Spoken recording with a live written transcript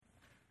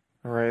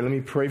All right, let me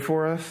pray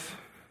for us,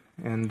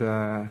 and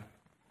then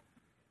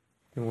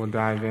we'll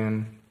dive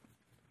in.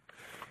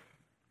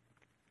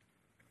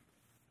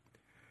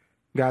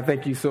 God,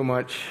 thank you so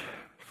much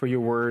for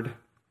your word.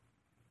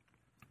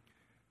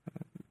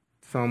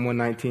 Psalm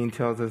 119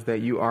 tells us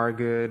that you are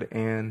good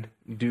and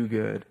do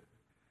good.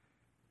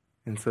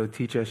 And so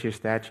teach us your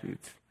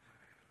statutes.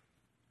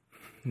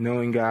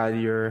 Knowing, God,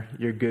 your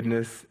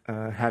goodness,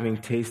 having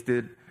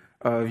tasted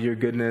of your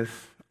goodness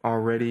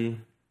already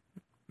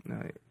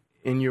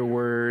in your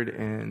word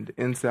and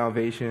in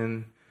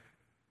salvation,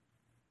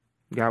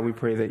 God, we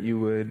pray that you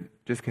would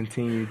just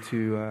continue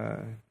to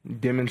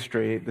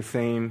demonstrate the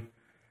same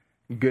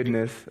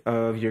goodness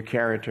of your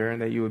character,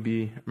 that you would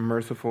be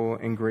merciful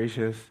and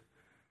gracious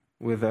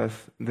with us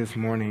this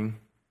morning.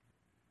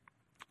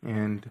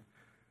 And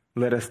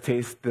let us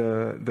taste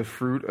the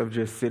fruit of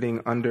just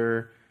sitting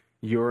under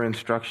your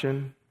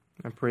instruction.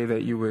 I pray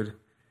that you would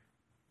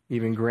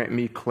even grant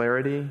me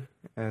clarity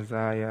as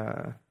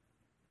I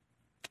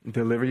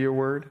deliver your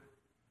word,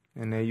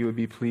 and that you would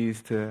be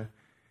pleased to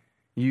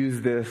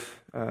use this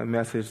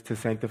message to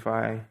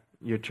sanctify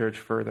your church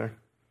further.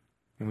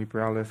 And we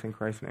pray all this in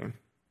Christ's name.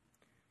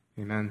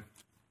 Amen.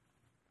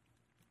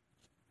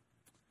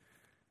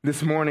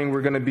 This morning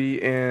we're going to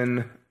be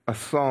in a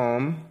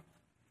psalm,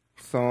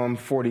 Psalm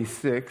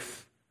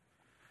 46.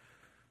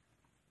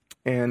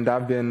 And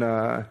I've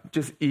been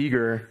just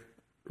eager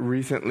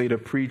recently to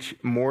preach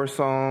more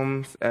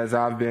psalms as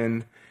I've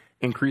been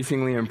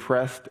increasingly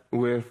impressed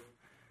with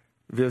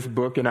this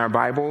book in our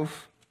Bibles.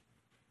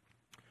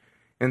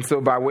 And so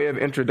by way of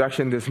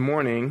introduction this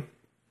morning,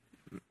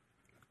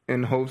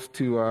 in hopes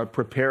to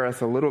prepare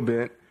us a little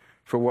bit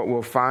for what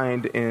we'll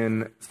find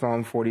in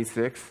Psalm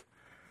 46,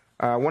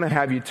 I want to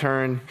have you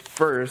turn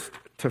first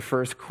to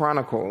 1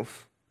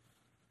 Chronicles,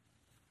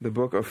 the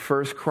book of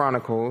 1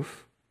 Chronicles,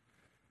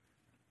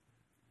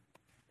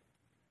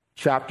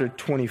 chapter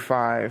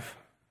 25.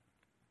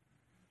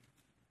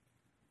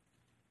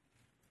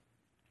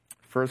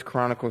 1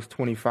 Chronicles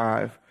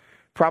 25.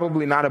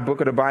 Probably not a book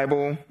of the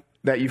Bible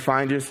that you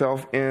find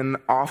yourself in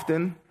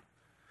often,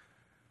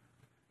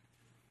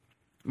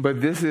 but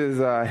this is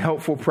a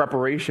helpful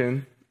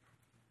preparation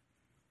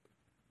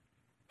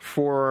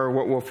for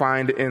what we'll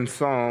find in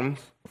Psalms,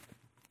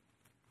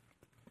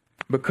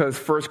 because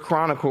 1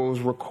 Chronicles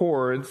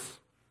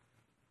records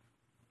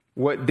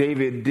what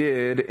David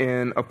did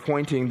in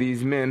appointing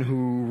these men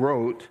who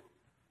wrote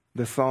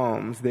the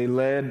Psalms. They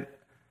led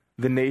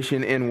the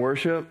nation in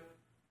worship,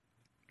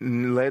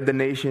 led the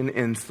nation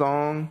in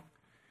song.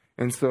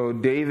 And so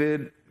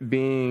David,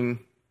 being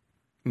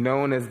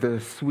known as the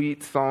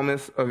sweet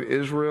psalmist of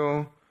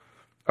Israel,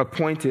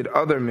 appointed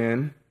other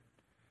men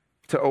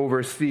to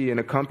oversee and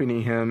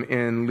accompany him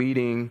in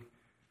leading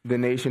the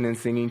nation in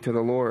singing to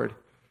the Lord.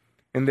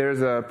 And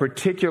there's a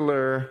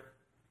particular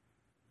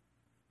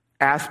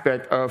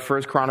aspect of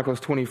 1 Chronicles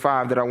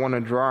 25 that I want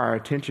to draw our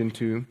attention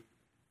to.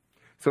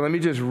 So let me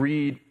just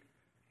read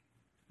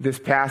this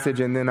passage,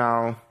 and then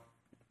I'll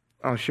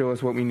show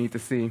us what we need to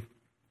see.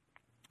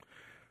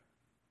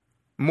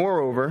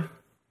 Moreover,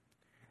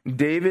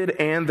 David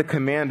and the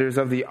commanders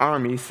of the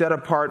army set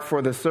apart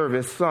for the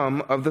service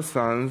some of the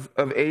sons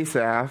of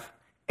Asaph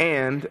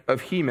and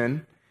of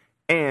Heman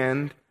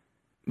and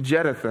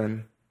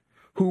Jeduthun,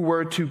 who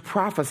were to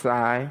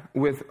prophesy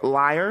with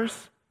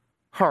lyres,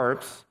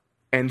 harps,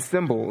 and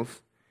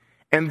cymbals.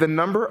 And the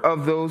number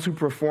of those who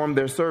performed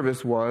their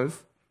service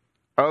was,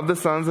 of the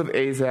sons of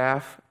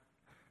Asaph,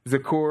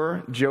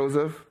 Zakur,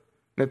 Joseph,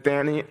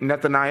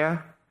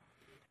 Nethaniah,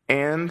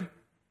 and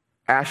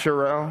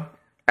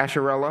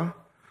Asherellah.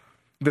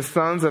 The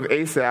sons of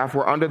Asaph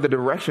were under the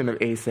direction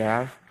of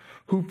Asaph,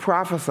 who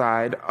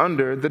prophesied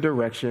under the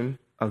direction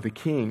of the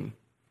king.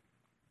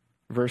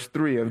 Verse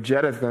 3 of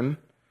Jeduthun,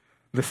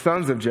 the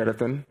sons of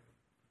Jeduthun,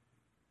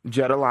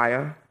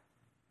 Gedaliah,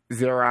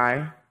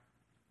 Zerai,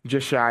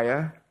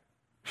 Jeshiah,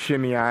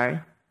 Shimei,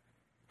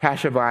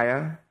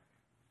 Hashabiah,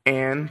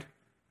 and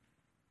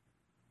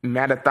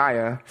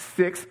Mattathiah,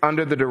 6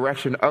 under the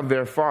direction of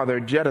their father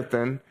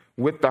Jeduthun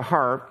with the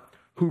harp,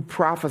 who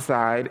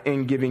prophesied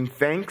in giving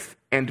thanks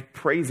and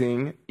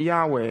praising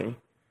Yahweh.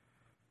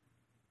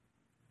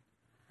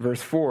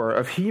 Verse 4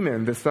 of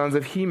Heman, the sons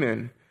of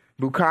Heman,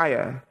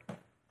 Bukiah,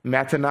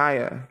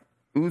 Mattaniah,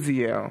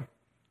 Uziel,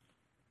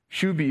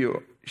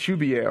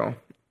 Shubiel,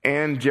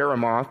 and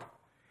Jeremoth,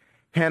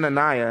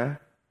 Hanani,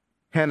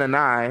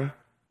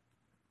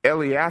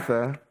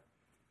 Eliatha,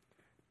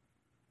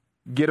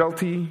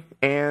 Gidalti,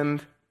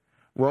 and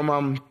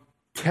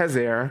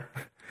Romamtezer,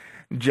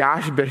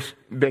 Josh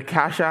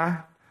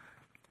Bekasha,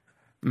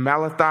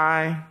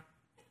 Malathi,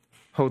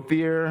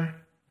 Hothir,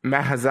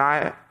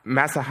 Mahazioth.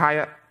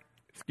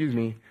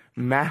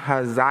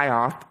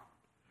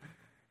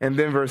 And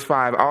then verse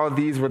 5, all of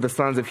these were the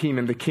sons of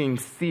Heman, the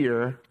king's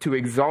seer, to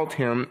exalt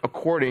him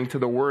according to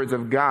the words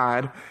of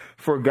God,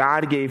 for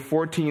God gave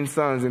 14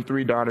 sons and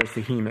 3 daughters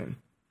to Heman.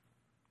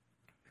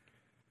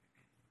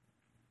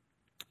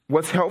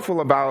 What's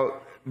helpful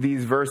about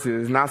these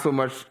verses, not so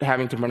much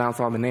having to pronounce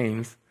all the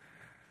names,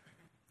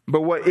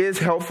 But what is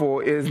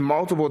helpful is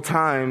multiple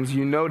times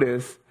you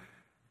notice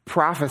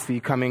prophecy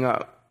coming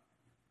up.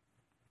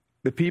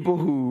 The people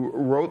who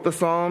wrote the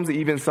Psalms,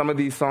 even some of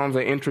these Psalms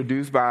are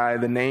introduced by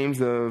the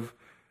names of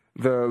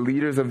the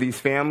leaders of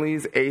these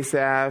families,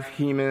 Asaph,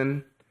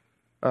 Heman,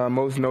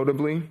 most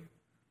notably.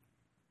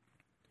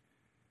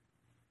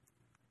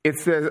 It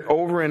says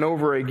over and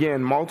over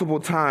again, multiple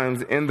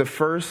times in the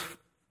first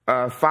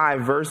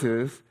 5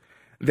 verses,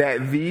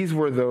 that these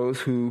were those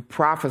who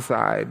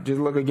prophesied.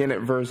 Just look again at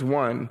verse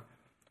 1,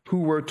 who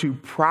were to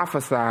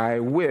prophesy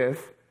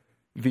with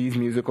these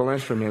musical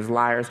instruments,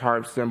 lyres,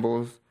 harps,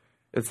 cymbals,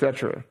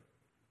 etc.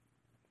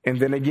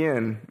 And then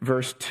again,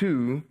 verse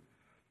 2,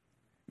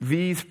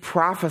 these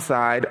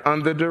prophesied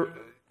under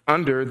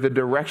the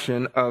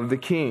direction of the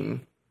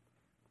king.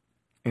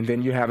 And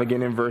then you have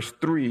again in verse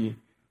 3,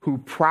 who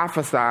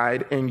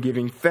prophesied in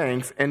giving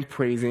thanks and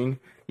praising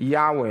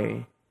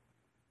Yahweh.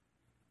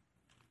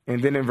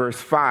 And then in verse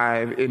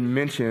 5, it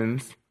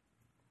mentions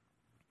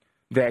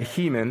that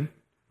Heman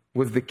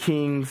was the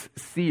king's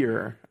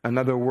seer,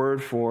 another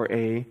word for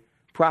a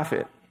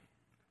prophet.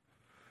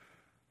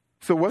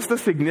 So what's the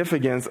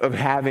significance of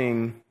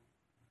having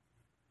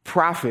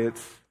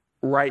prophets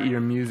write your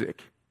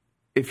music?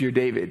 If you're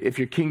David, if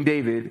you're King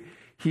David,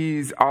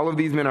 all of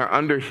these men are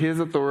under his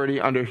authority,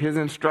 under his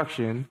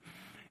instruction,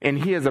 and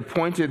he has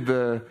appointed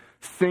the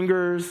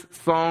singers,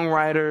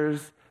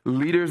 songwriters,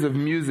 leaders of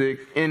music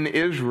in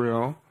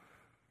Israel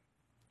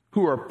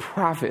who are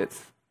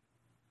prophets.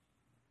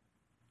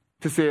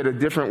 To say it a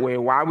different way,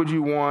 why would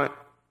you want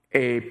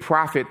a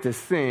prophet to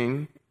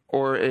sing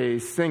or a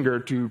singer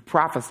to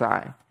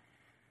prophesy?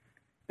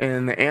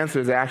 And the answer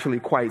is actually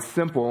quite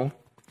simple.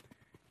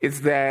 It's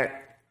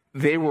that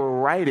they were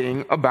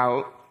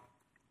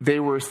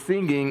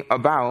singing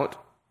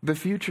about the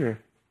future.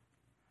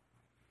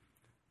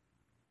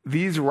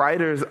 These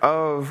writers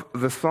of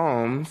the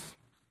Psalms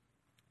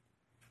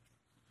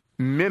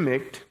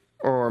mimicked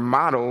or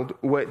modeled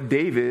what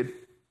David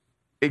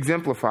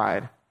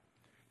exemplified.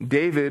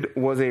 David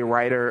was a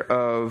writer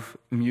of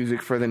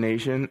music for the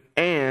nation,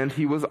 and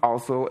he was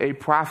also a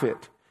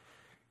prophet.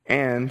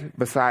 And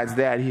besides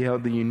that, he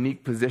held the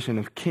unique position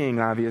of king,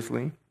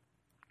 obviously.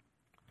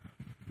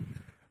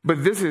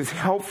 But this is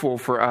helpful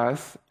for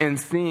us in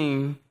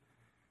seeing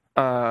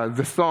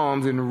the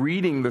Psalms and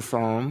reading the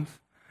Psalms,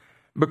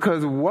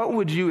 because what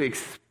would you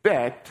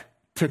expect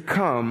to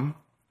come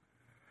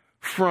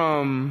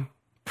from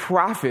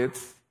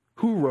prophets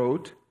who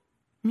wrote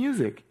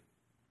music?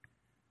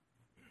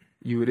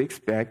 You would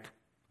expect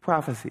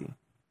prophecy.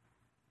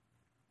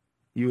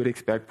 You would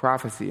expect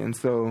prophecy. And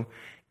so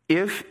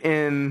if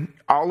in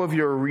all of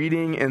your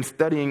reading and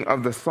studying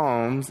of the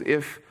Psalms,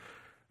 if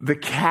the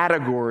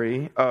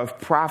category of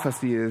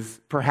prophecy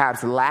is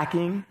perhaps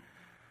lacking,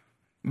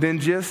 then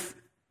just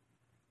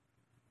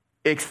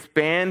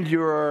expand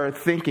your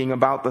thinking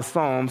about the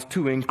Psalms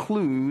to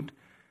include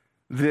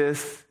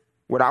this,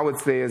 what I would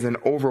say is an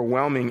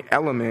overwhelming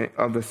element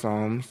of the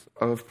Psalms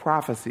of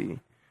prophecy.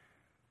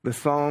 The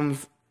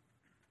Psalms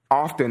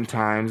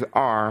oftentimes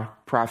are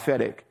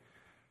prophetic.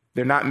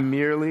 They're not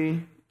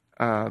merely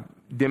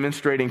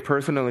demonstrating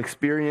personal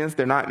experience.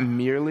 They're not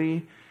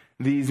merely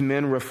these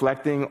men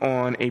reflecting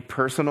on a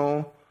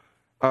personal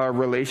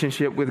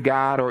relationship with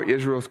God or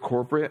Israel's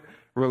corporate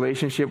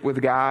relationship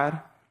with God.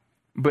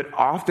 But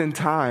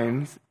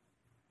oftentimes,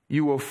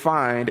 you will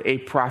find a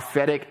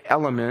prophetic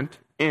element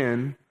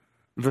in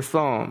the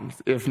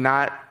Psalms. If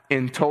not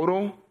in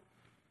total,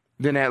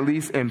 then at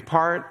least in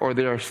part, or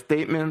there are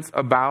statements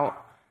about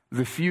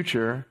the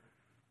future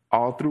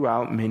all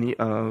throughout many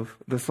of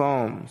the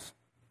Psalms.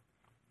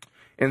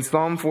 And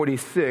Psalm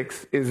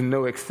 46 is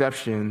no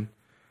exception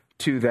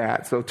to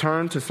that. So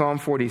turn to Psalm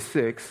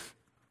 46.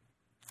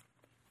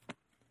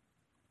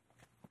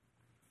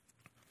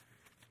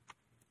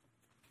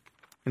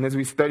 And as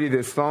we study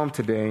this psalm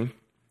today,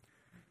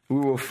 we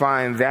will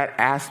find that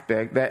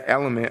aspect, that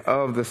element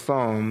of the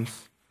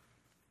Psalms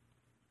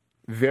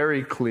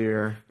very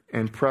clear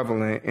and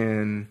prevalent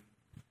in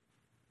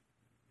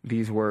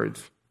these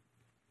words.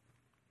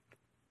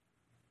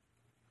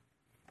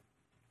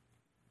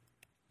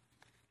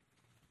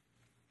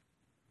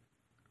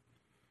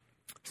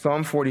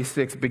 Psalm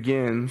 46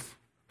 begins,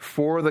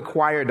 for the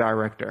choir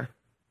director,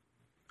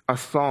 a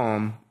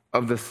psalm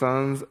of the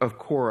sons of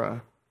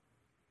Korah,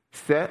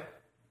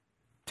 set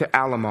to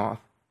Alamoth,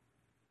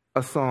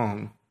 a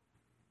song.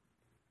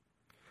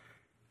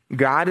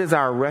 God is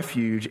our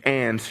refuge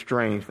and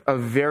strength, a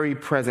very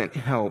present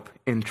help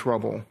in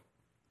trouble.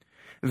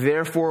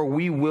 Therefore,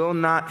 we will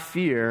not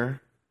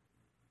fear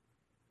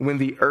when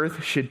the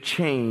earth should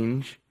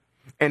change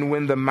and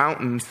when the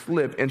mountains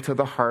slip into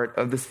the heart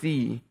of the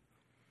sea,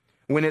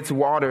 when its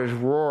waters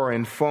roar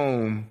and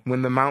foam,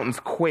 when the mountains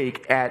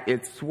quake at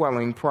its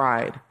swelling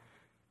pride.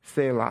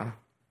 Selah.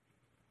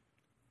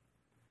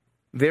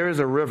 There is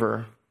a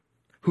river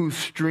whose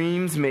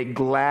streams make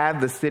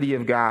glad the city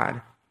of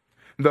God,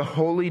 the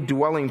holy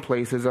dwelling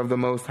places of the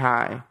Most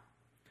High.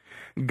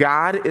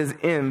 God is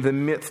in the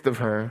midst of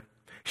her.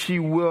 She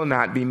will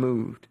not be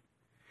moved.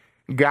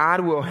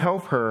 God will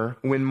help her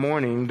when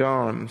morning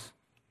dawns.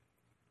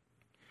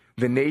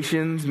 The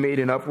nations made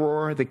an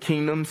uproar, the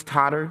kingdoms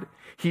tottered.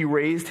 He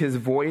raised his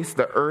voice,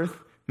 the earth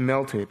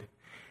melted.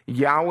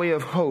 Yahweh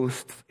of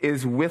hosts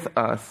is with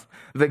us.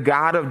 The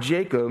God of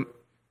Jacob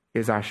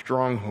is our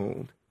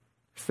stronghold.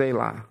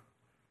 Selah.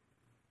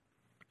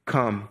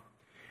 Come,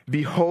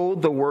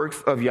 behold the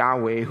works of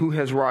Yahweh, who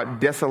has wrought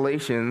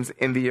desolations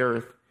in the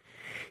earth.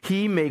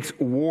 He makes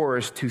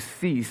wars to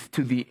cease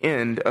to the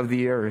end of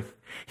the earth.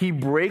 He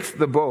breaks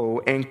the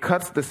bow and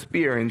cuts the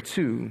spear in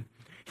two.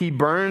 He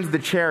burns the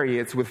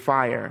chariots with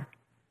fire.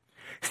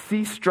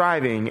 Cease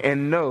striving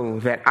and know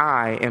that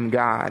I am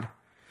God.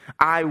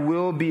 I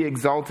will be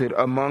exalted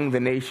among the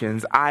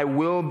nations. I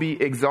will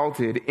be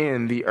exalted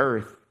in the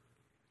earth.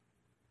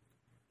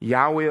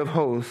 Yahweh of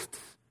hosts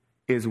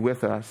is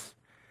with us.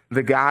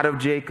 The God of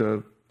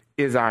Jacob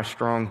is our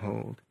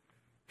stronghold.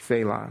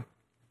 Selah.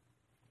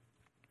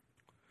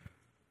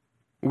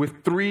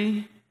 With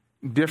three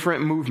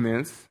different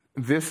movements,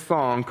 this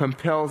song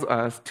compels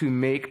us to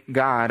make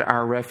God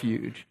our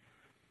refuge.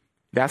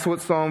 That's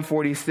what Psalm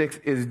 46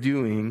 is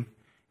doing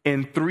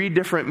in three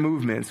different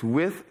movements.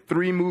 With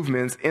three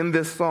movements in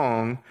this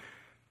song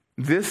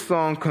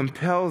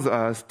compels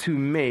us to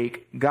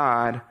make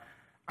God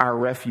our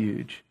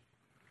refuge.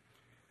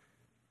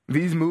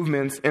 These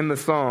movements in the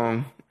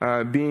song,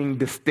 being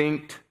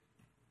distinct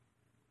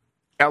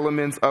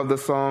elements of the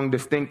song,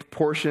 distinct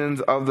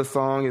portions of the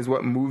song is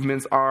what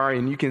movements are.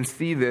 And you can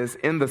see this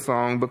in the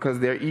song because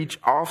they're each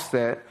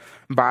offset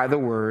by the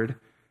word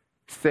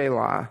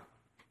Selah.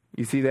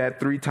 You see that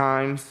 3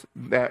 times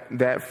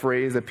that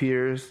phrase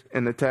appears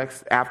in the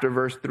text, after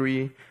verse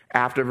 3,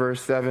 after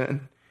verse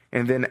 7,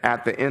 and then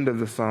at the end of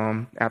the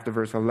psalm, after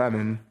verse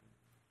 11.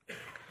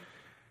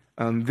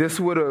 This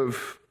would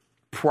have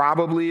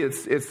probably,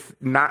 it's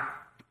not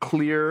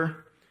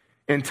clear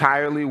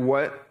entirely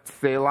what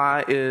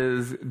Selah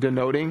is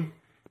denoting,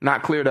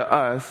 not clear to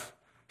us.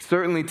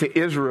 Certainly to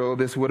Israel,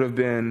 this would have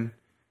been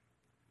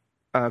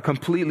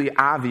completely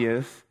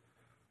obvious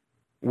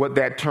what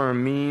that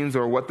term means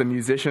or what the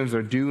musicians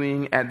are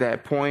doing at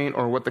that point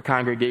or what the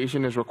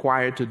congregation is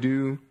required to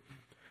do.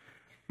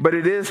 But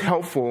it is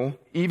helpful,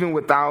 even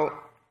without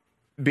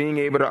being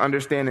able to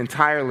understand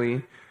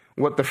entirely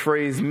what the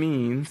phrase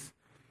means.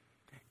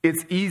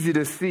 It's easy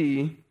to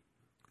see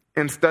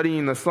in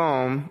studying the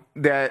psalm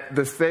that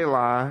the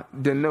Selah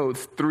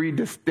denotes 3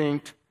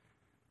 distinct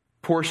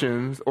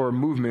portions or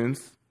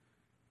movements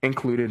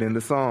included in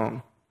the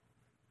song.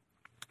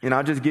 And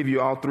I'll just give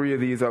you all 3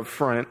 of these up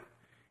front,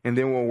 and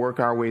then we'll work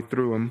our way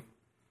through them.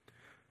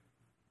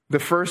 The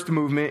first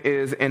movement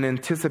is an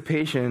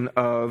anticipation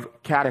of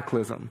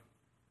cataclysm.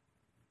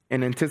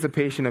 An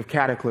anticipation of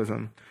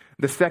cataclysm.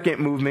 The second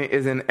movement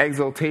is an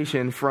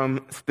exaltation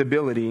from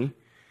stability.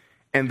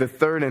 And the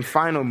third and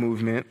final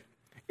movement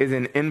is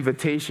an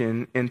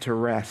invitation into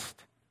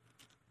rest.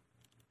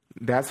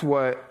 That's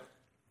what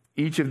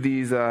each of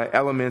these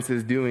elements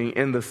is doing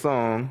in the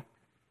song.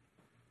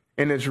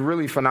 And it's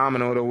really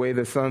phenomenal the way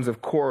the sons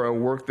of Korah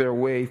work their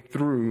way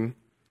through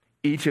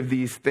each of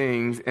these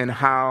things and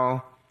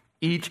how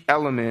each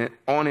element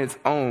on its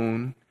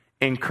own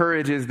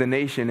encourages the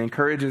nation,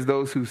 encourages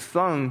those who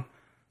sung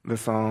the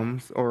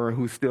Psalms or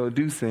who still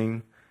do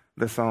sing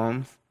the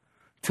Psalms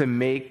to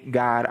make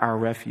God our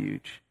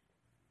refuge.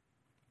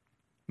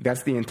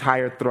 That's the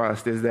entire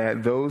thrust, is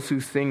that those who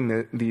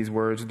sing these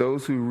words,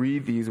 those who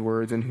read these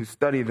words and who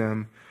study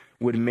them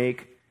would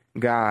make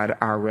God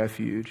our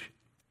refuge.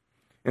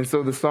 And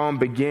so the psalm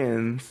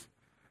begins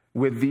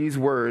with these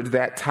words,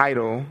 that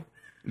title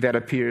that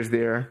appears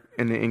there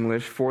in the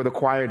English for the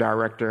choir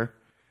director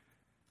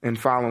and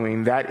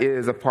following. That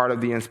is a part of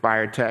the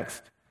inspired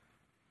text.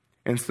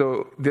 And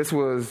so this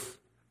was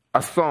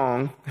a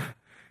song.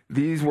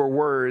 These were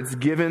words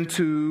given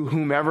to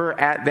whomever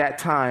at that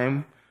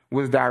time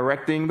was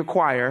directing the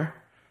choir.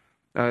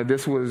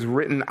 This was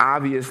written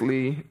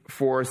obviously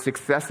for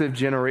successive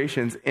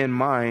generations in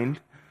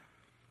mind.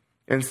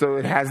 And so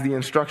it has the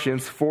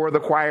instructions for the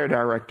choir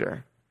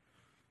director.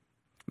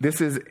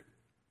 This is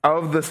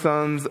of the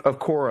sons of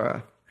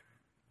Korah,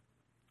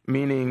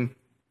 meaning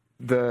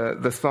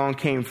the song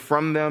came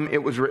from them.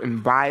 It was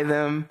written by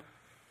them.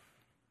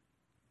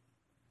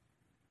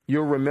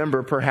 You'll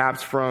remember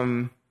perhaps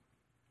from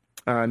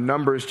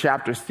Numbers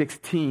chapter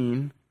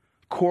 16,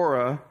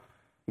 Korah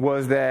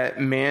was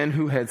that man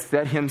who had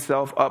set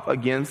himself up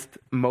against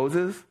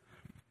Moses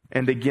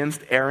and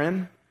against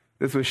Aaron.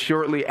 This was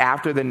shortly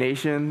after the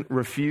nation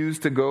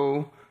refused to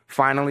go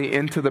finally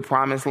into the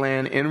promised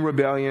land in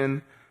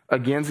rebellion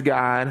against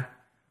God.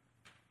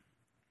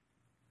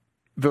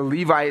 The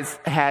Levites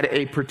had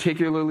a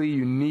particularly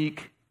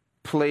unique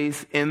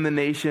place in the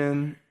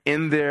nation,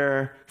 in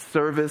their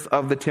service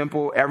of the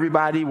temple.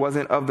 Everybody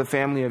wasn't of the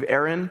family of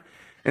Aaron,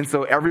 and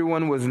so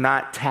everyone was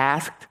not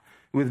tasked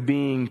with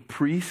being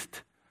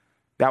priest.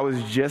 That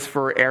was just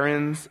for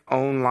Aaron's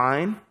own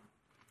line.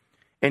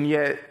 And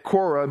yet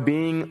Korah,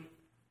 being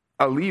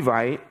a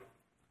Levite,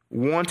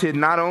 wanted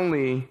not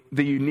only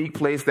the unique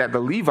place that the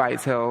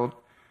Levites held,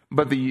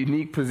 but the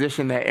unique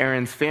position that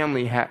Aaron's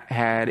family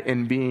had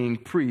in being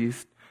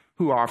priests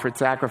who offered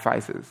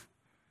sacrifices.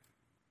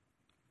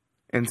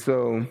 And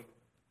so,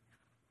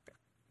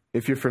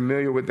 if you're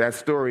familiar with that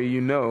story,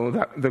 you know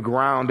that the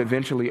ground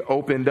eventually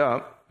opened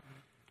up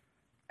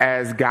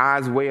as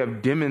God's way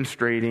of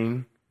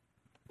demonstrating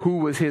who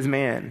was his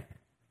man.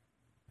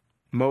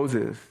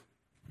 Moses.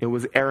 It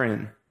was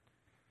Aaron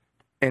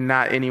and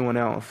not anyone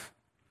else.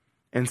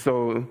 And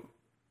so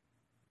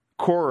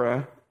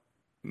Korah,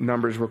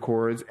 Numbers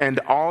records, and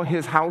all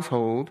his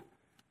household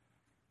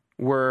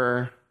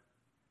were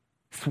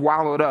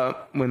swallowed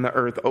up when the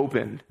earth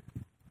opened.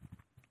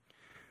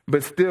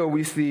 But still,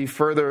 we see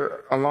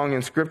further along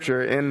in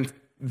Scripture, in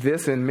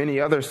this and many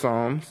other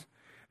Psalms,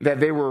 that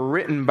they were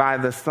written by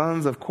the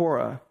sons of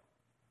Korah.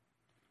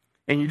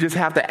 And you just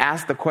have to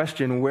ask the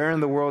question, where in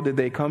the world did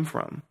they come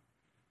from?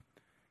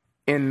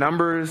 In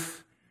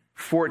Numbers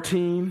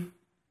 13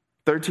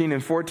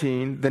 and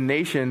 14, the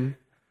nation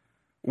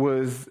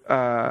was,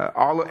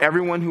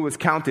 everyone who was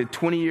counted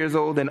 20 years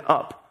old and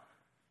up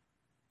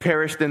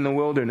perished in the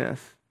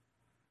wilderness.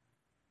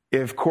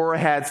 If Korah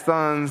had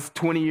sons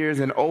 20 years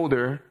and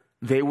older,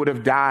 they would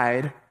have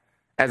died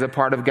as a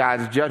part of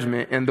God's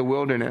judgment in the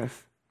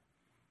wilderness.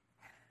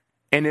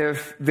 And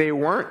if they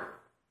weren't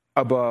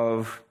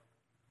above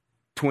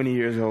 20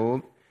 years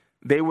old,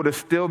 they would have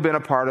still been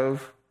a part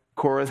of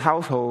Korah's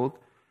household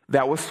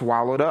that was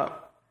swallowed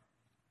up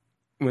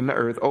when the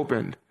earth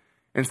opened.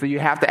 And so you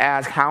have to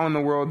ask, how in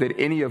the world did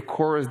any of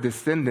Korah's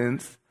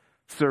descendants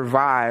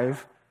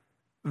survive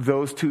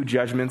those two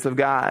judgments of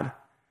God?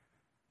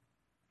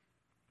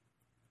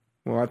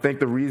 Well, I think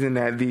the reason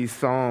that these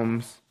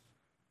Psalms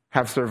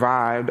have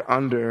survived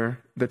under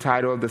the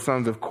title of the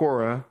sons of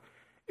Korah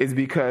is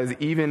because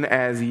even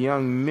as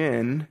young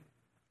men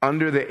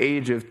under the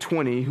age of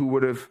 20 who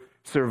would have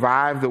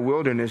survived the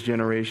wilderness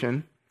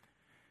generation,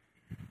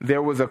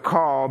 there was a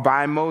call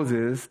by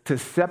Moses to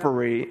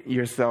separate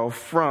yourself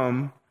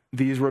from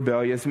these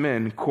rebellious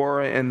men,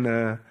 Korah and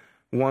the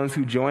ones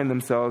who joined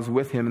themselves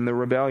with him in the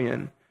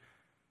rebellion.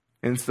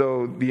 And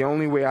so the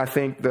only way I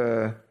think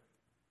the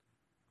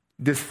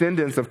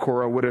descendants of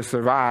Korah would have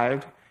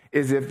survived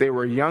is if they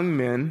were young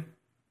men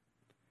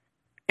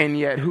and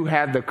yet who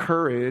had the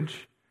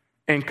courage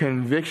and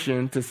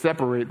conviction to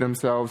separate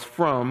themselves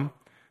from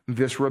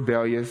this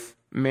rebellious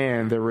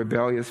man, their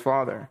rebellious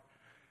father.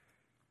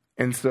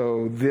 And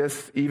so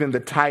this, even the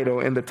title,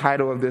 in the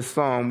title of this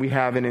psalm, we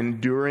have an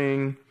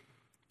enduring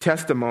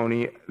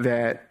testimony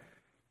that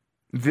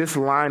this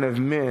line of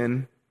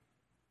men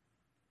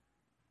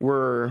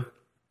were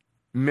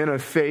men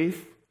of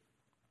faith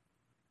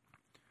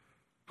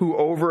who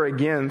over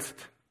against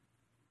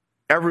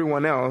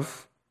everyone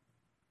else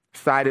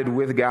sided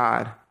with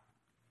God.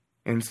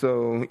 And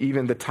so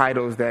even the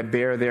titles that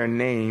bear their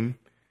name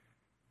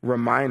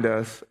remind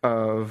us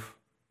of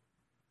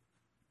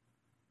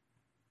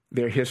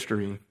their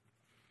history.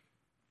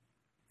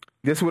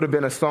 This would have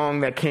been a song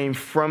that came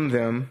from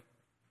them.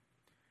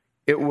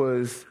 It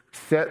was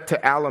set to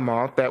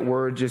Alamoth. That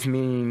word just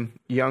means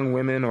young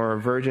women or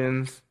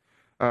virgins,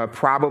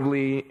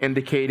 probably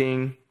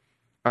indicating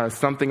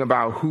something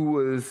about who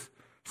was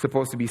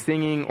supposed to be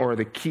singing or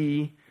the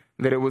key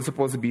that it was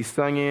supposed to be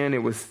sung in.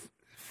 It was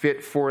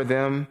fit for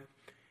them.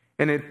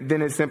 And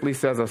then it simply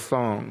says a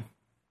song.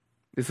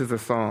 This is a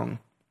song.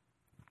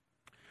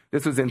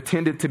 This was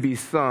intended to be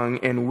sung,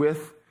 and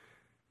with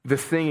the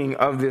singing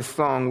of this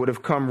song would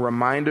have come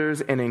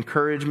reminders and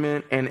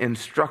encouragement and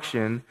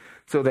instruction,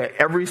 so that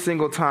every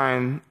single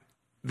time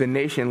the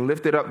nation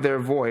lifted up their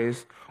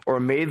voice or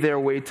made their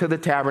way to the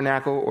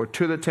tabernacle or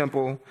to the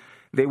temple,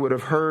 they would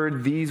have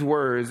heard these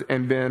words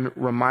and been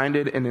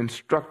reminded and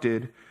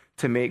instructed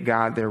to make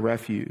God their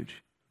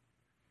refuge.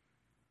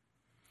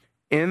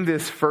 In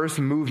this first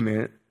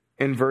movement,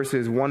 in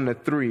verses 1 to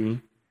 3,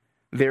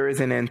 there is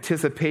an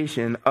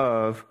anticipation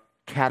of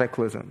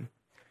cataclysm.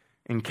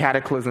 And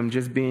cataclysm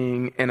just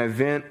being an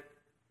event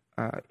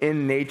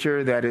in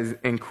nature that is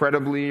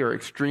incredibly or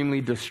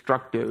extremely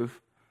destructive.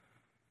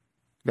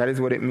 That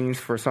is what it means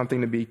for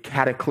something to be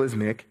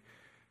cataclysmic.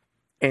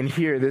 And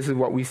here, this is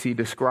what we see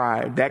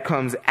described. That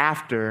comes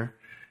after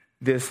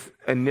this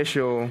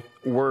initial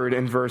word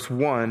in verse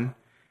 1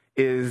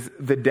 is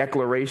the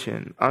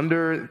declaration.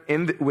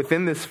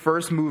 Within this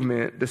first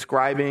movement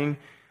describing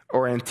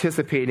or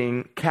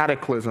anticipating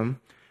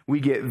cataclysm, we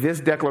get this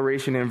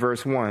declaration in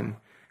verse 1.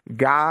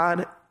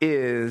 God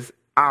is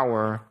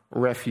our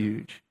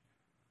refuge.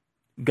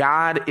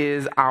 God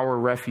is our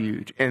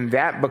refuge. And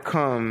that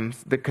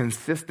becomes the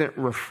consistent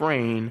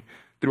refrain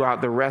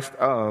throughout the rest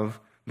of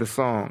the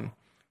song.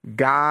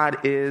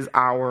 God is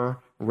our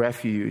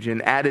refuge.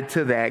 And added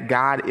to that,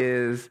 God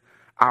is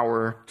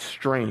our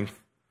strength.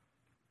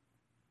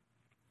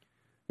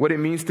 What it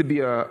means to be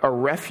a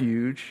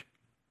refuge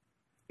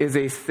is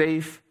a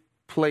safe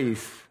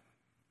place.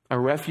 A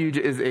refuge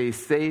is a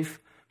safe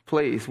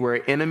place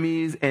where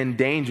enemies and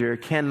danger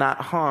cannot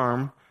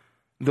harm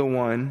the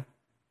one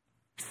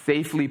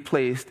safely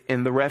placed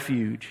in the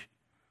refuge.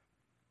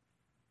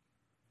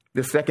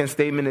 The second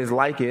statement is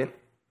like it.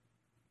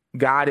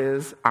 God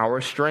is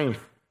our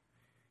strength.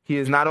 He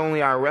is not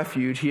only our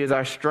refuge, he is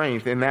our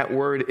strength. And that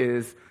word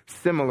is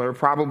similar,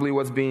 probably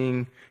what's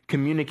being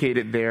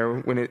communicated there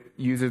when it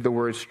uses the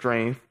word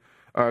strength,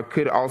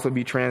 could also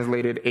be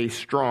translated a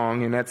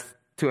strong, and that's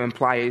to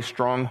imply a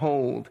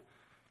stronghold.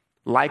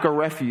 Like a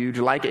refuge,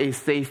 like a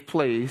safe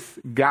place,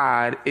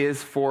 God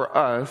is for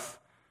us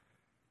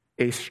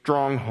a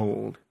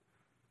stronghold,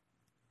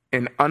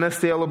 an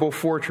unassailable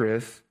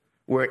fortress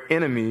where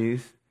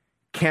enemies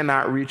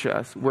cannot reach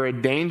us, where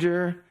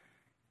danger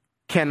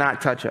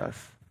cannot touch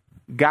us.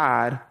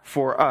 God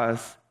for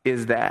us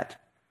is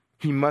that.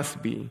 He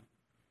must be.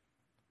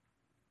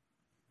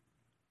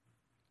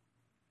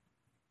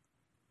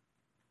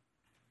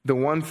 The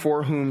one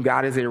for whom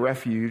God is a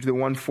refuge, the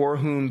one for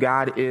whom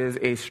God is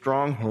a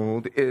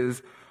stronghold,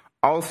 is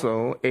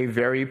also a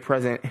very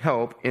present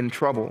help in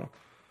trouble.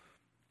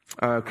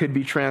 Could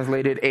be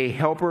translated a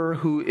helper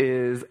who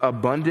is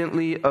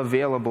abundantly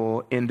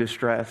available in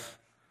distress.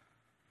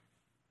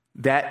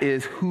 That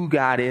is who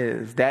God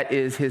is. That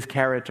is his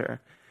character.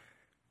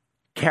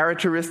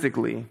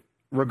 Characteristically,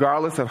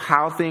 regardless of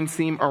how things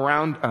seem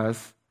around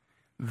us,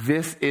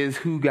 this is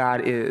who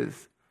God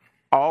is.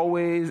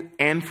 Always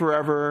and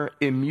forever,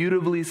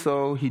 immutably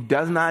so. He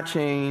does not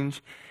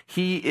change.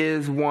 He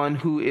is one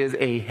who is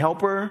a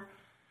helper,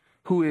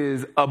 who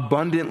is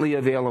abundantly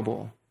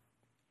available.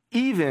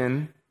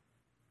 Even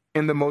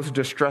in the most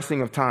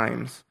distressing of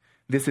times,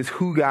 this is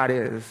who God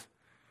is.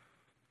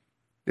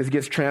 This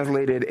gets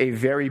translated a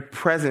very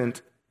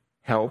present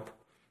help.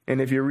 And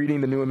if you're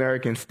reading the New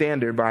American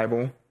Standard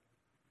Bible,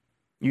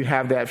 you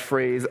have that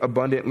phrase,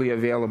 abundantly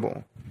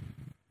available.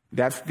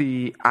 That's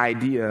the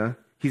idea.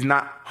 He's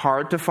not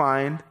hard to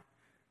find.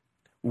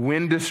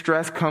 When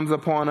distress comes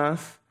upon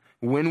us,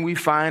 when we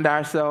find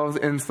ourselves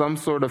in some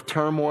sort of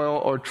turmoil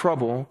or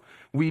trouble,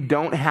 we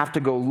don't have to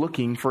go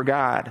looking for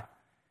God.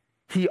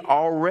 He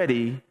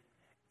already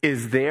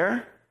is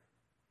there.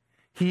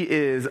 He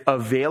is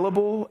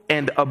available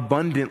and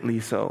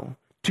abundantly so.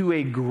 To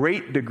a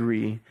great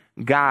degree,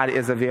 God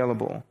is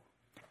available.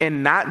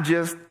 And not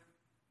just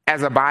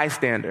as a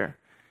bystander.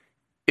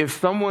 If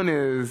someone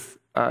is,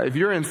 if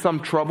you're in some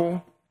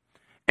trouble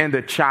and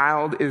a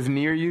child is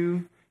near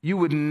you, you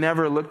would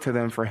never look to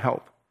them for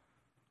help.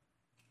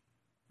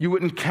 You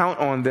wouldn't count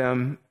on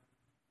them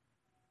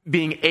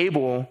being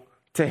able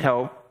to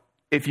help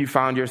if you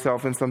found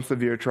yourself in some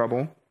severe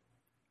trouble,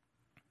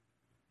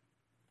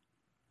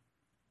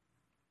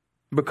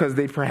 because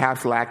they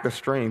perhaps lack the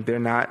strength. They're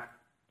not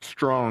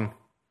strong.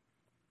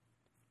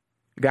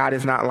 God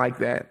is not like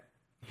that.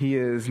 He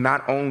is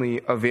not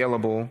only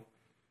available,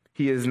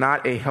 he is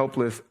not a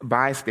helpless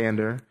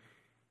bystander,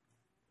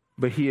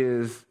 but he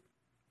is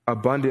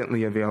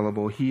abundantly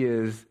available. He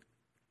is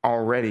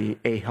already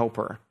a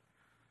helper.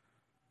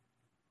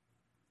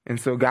 And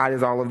so God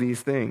is all of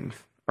these things: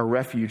 a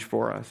refuge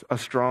for us, a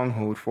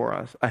stronghold for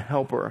us, a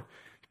helper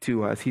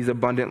to us. He's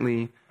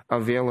abundantly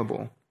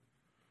available.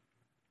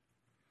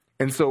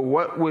 And so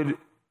what would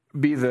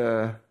be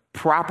the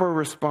proper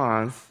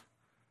response,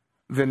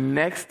 the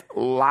next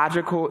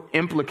logical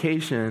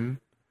implication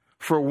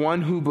for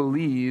one who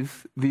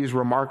believes these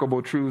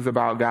remarkable truths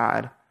about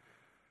God?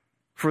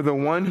 For the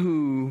one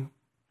who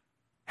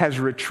has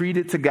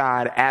retreated to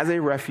God as a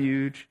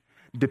refuge,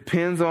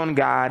 depends on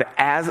God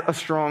as a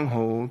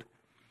stronghold,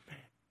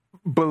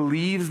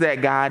 believes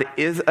that God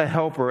is a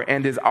helper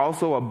and is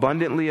also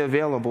abundantly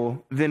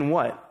available, then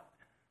what?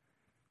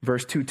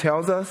 Verse 2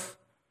 tells us,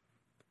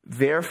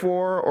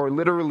 therefore, or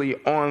literally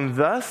on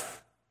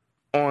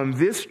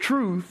this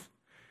truth,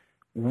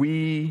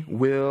 we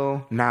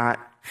will not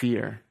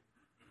fear.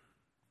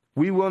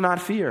 We will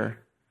not fear.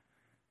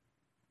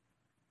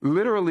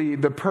 Literally,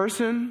 the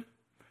person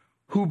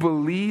who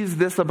believes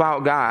this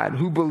about God,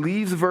 who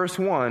believes verse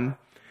 1,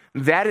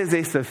 that is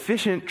a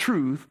sufficient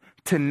truth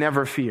to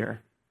never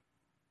fear.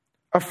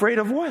 Afraid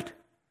of what?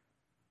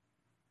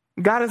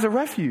 God is a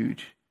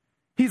refuge.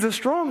 He's a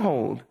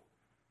stronghold.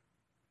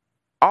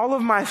 All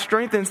of my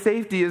strength and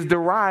safety is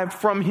derived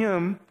from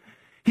him.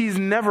 He's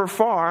never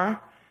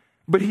far,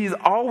 but he's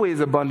always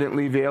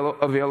abundantly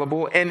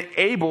available and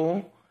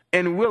able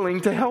and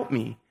willing to help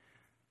me.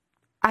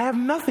 I have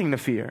nothing to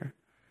fear.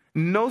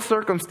 No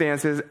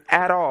circumstances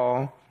at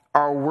all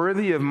are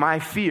worthy of my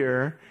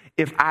fear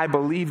if I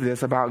believe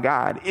this about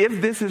God. If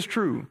this is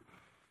true,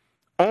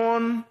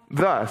 on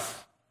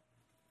thus,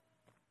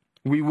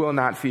 we will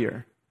not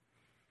fear.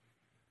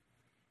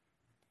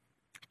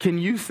 Can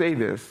you say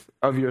this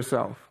of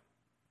yourself?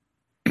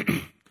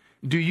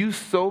 Do you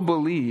so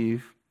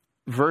believe,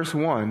 verse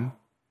 1,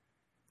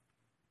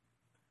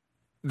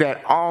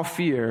 that all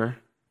fear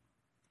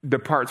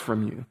departs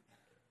from you?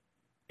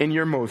 In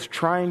your most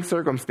trying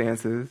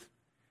circumstances,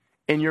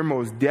 in your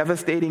most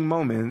devastating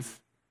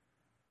moments,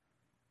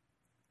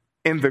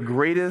 in the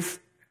greatest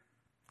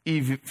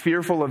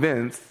fearful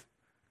events,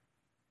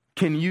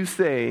 can you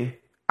say,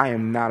 I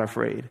am not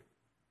afraid?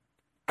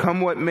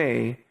 Come what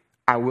may,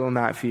 I will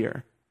not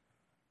fear.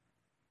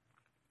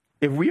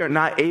 If we are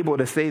not able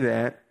to say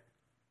that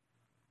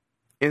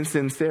in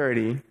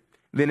sincerity,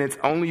 then it's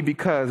only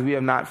because we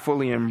have not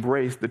fully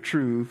embraced the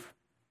truth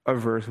of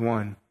verse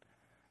 1.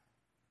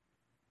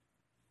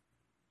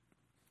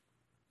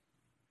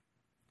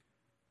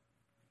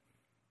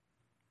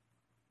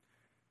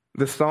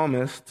 The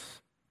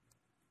psalmists,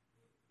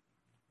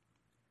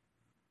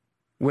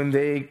 when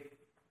they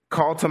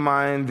call to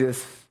mind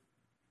this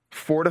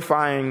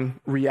fortifying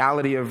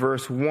reality of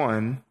verse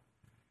 1,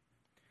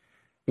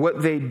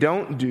 what they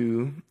don't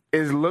do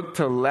is look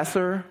to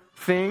lesser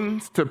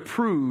things to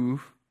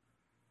prove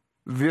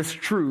this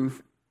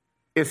truth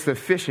is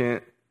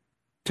sufficient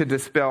to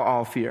dispel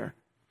all fear.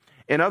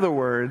 In other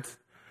words,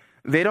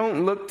 they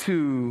don't look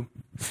to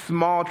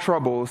small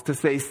troubles to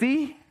say,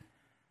 see,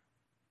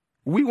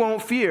 we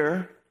won't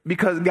fear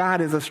because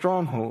God is a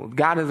stronghold.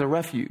 God is a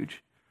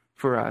refuge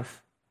for us.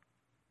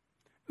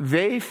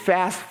 They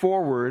fast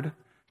forward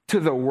to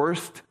the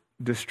worst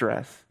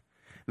distress.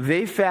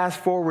 They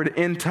fast forward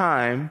in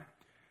time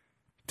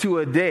to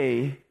a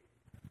day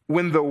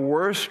when the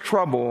worst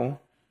trouble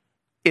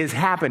is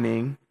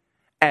happening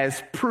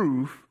as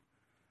proof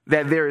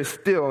that there is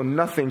still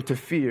nothing to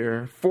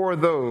fear for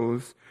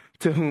those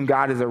to whom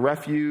God is a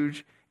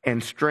refuge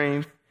and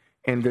strength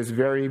and this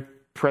very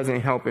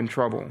present help in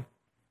trouble.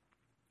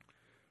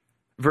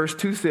 Verse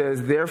 2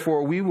 says,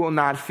 therefore we will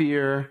not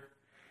fear.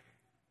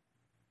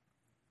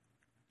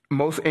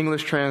 Most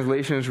English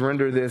translations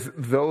render this,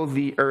 though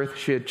the earth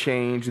should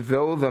change,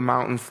 though the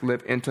mountains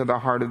slip into the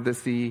heart of the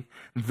sea,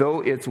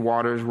 though its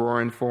waters roar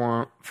and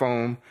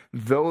foam,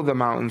 though the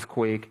mountains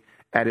quake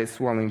at its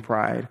swelling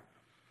pride.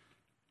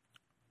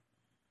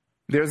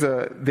 There's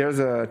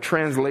a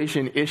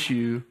translation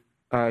issue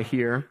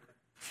here.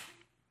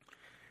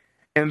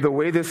 And the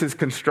way this is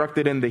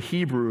constructed in the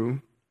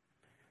Hebrew,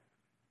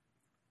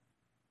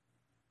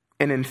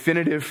 an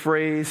infinitive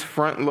phrase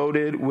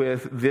front-loaded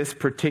with this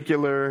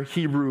particular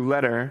Hebrew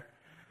letter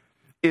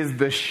is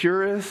the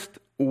surest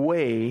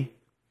way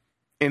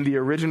in the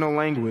original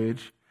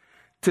language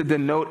to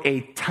denote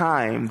a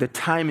time, the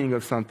timing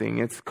of something.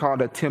 It's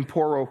called a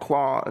temporal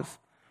clause.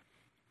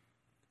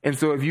 And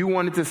so if you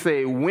wanted to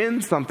say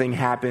when something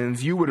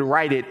happens, you would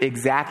write it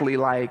exactly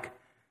like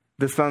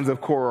the sons of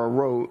Korah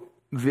wrote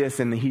this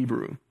in the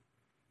Hebrew.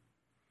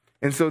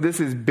 And so this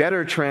is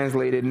better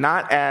translated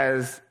not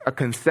as a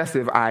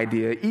concessive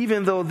idea,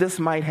 even though this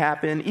might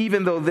happen,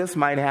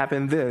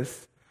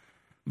 this.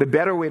 The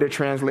better way to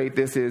translate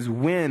this is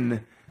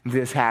when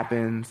this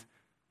happens,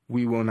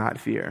 we will not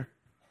fear.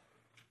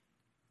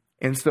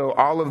 And so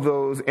all of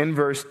those in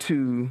verse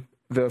 2,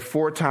 the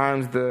 4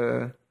 times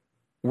the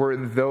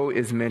word though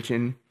is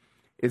mentioned,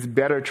 is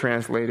better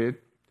translated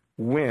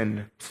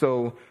when.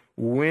 So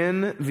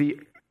when the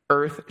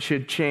earth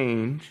should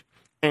change,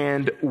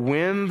 and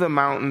when the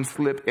mountains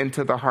slip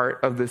into the heart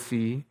of the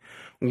sea,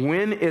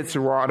 when its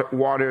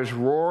waters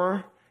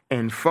roar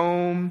and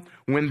foam,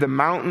 when the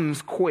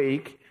mountains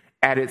quake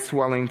at its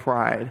swelling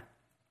pride.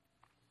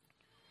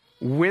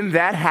 When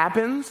that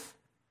happens,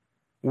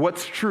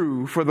 what's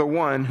true for the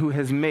one who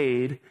has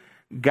made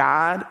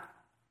God,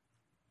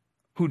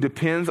 who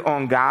depends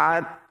on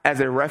God as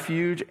a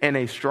refuge and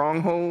a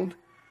stronghold,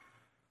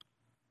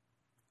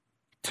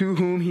 to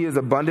whom he is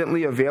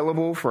abundantly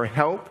available for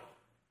help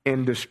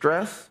in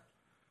distress.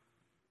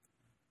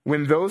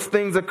 When those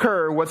things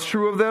occur, what's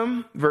true of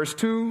them? Verse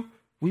 2,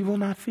 we will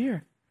not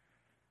fear.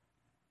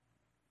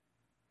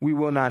 We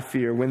will not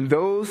fear. When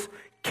those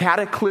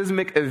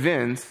cataclysmic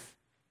events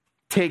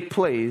take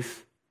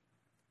place,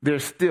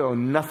 there's still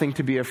nothing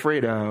to be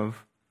afraid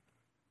of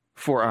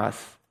for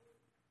us,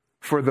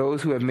 for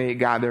those who have made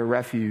God their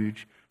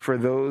refuge, for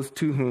those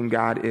to whom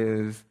God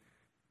is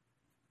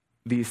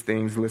these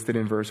things listed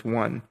in verse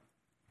 1.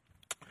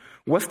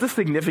 What's the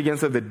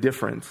significance of the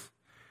difference?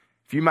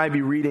 If you might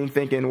be reading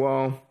thinking,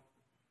 well,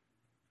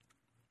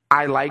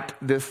 I liked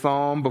this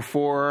psalm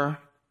before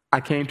I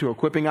came to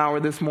equipping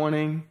hour this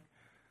morning.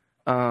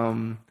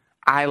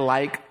 I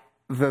like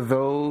the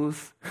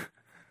those,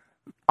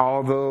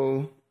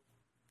 although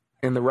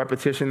in the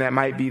repetition that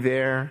might be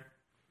there.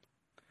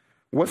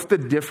 What's the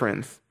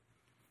difference?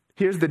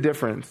 Here's the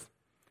difference.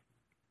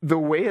 The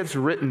way it's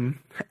written,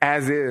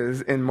 as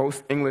is in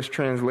most English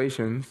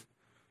translations,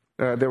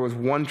 there was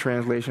one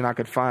translation I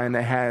could find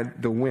that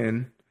had the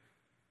when.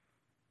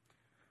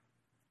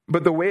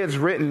 But the way it's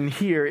written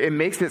here, it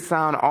makes it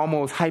sound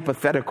almost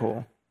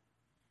hypothetical,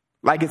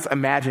 like it's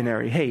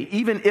imaginary. Hey,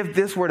 even if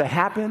this were to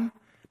happen,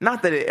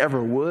 not that it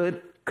ever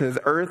would, because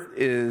earth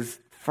is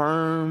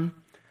firm,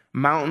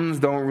 mountains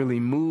don't really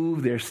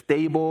move, they're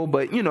stable.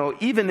 But,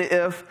 even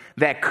if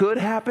that could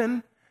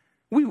happen,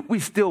 we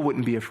still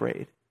wouldn't be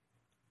afraid.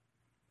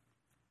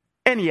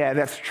 And yeah,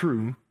 that's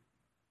true.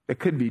 That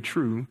could be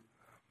true.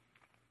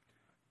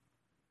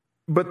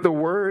 But the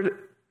word,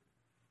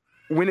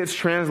 when it's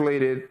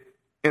translated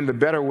in the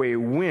better way,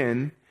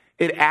 when,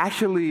 it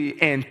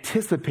actually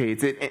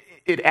anticipates,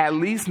 it at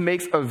least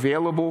makes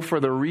available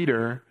for the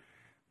reader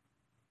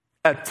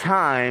a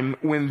time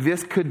when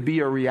this could be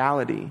a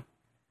reality.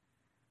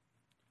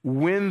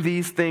 When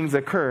these things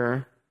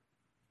occur,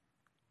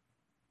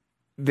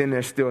 then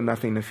there's still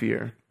nothing to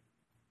fear.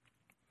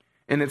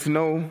 And it's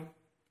no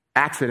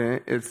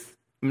accident. It's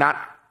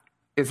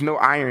no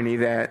irony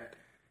that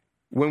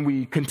when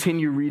we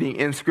continue reading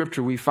in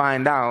Scripture, we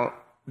find out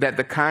that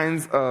the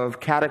kinds of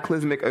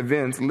cataclysmic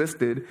events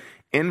listed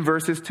in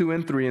verses 2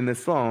 and 3 in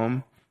this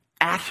psalm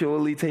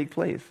actually take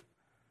place.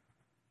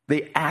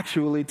 They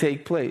actually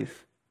take place.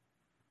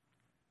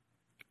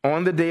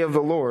 On the day of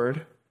the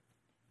Lord,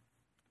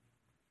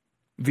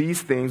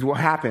 these things will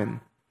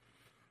happen.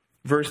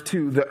 Verse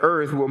 2, the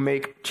earth will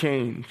make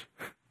change.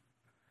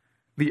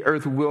 The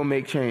earth will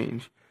make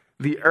change.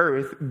 The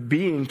earth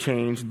being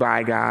changed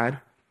by God,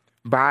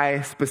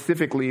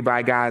 specifically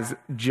by God's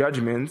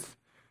judgments,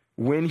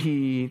 when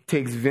he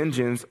takes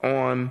vengeance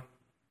on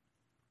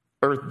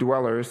earth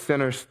dwellers,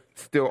 sinners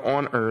still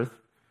on earth,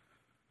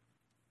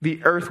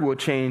 the earth will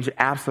change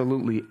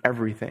absolutely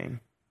everything.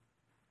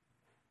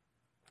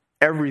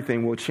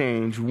 Everything will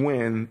change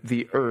when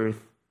the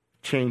earth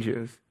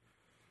changes.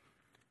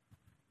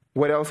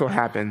 What else will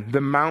happen?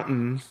 The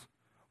mountains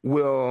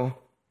will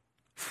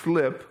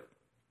slip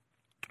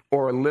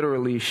or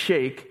literally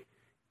shake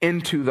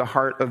into the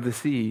heart of the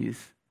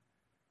seas.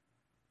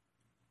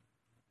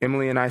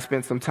 Emily and I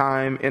spent some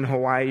time in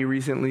Hawaii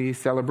recently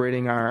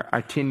celebrating our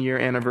 10-year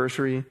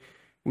anniversary.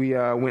 We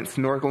went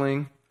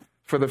snorkeling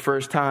for the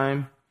first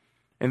time,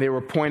 and they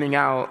were pointing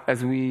out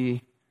as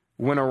we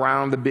went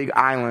around the big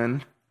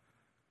island,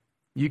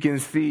 you can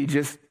see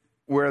just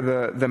where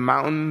the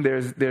mountain,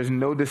 there's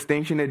no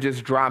distinction. It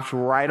just drops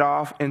right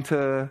off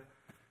into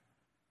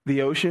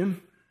the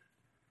ocean.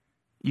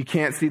 You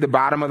can't see the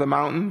bottom of the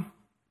mountain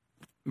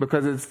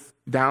because it's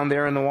down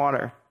there in the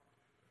water.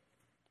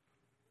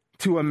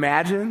 To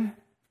imagine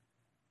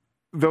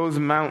those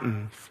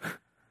mountains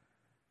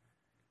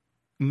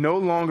no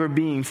longer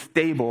being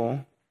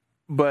stable,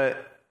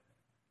 but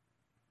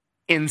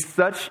in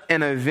such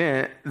an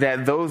event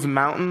that those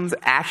mountains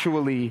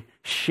actually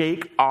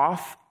shake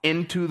off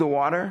into the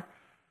water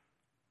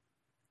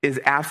is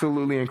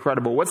absolutely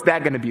incredible. What's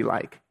that going to be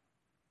like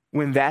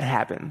when that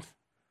happens?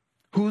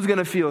 Who's going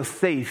to feel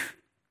safe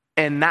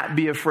and not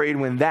be afraid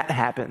when that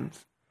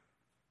happens?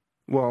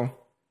 Well,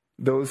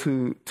 those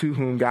to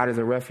whom God is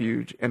a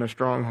refuge and a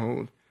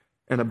stronghold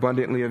and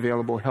abundantly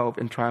available help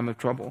in time of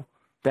trouble.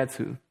 That's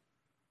who.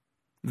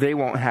 They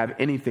won't have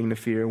anything to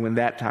fear when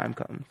that time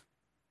comes.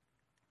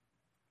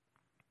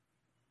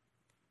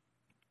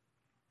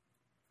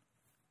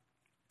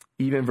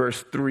 Even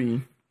verse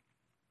 3,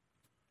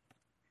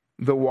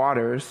 the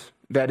waters,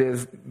 that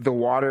is, the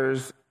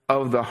waters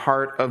of the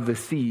heart of the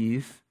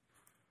seas,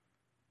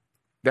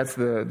 that's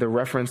the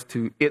reference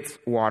to its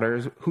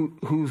waters.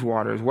 Whose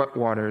waters? What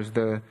waters?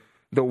 The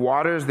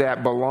waters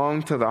that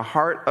belong to the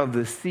heart of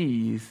the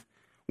seas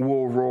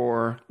will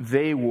roar,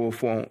 they will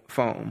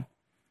foam.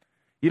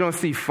 You don't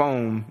see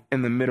foam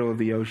in the middle of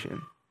the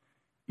ocean.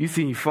 You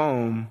see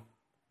foam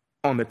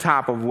on the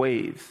top of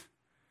waves.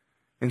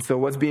 And so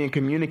what's being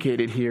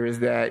communicated here is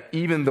that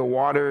even the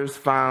waters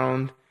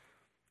found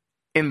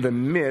in the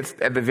midst,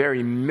 at the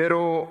very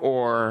middle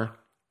or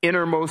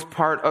innermost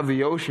part of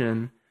the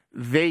ocean,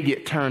 they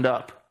get turned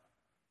up.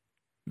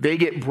 They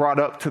get brought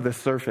up to the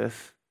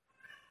surface.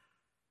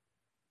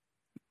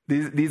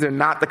 These are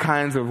not the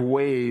kinds of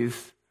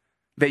waves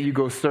that you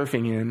go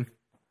surfing in.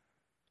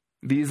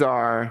 These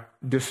are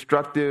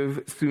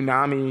destructive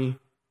tsunami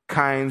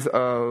kinds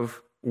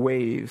of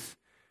waves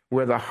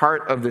where the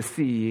heart of the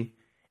sea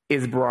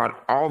is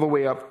brought all the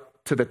way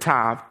up to the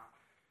top,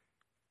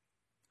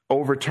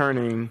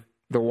 overturning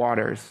the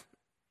waters,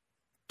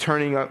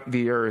 turning up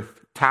the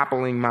earth,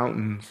 toppling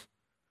mountains.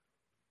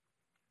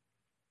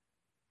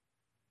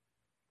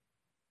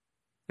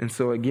 And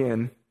so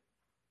again,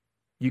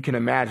 you can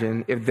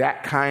imagine if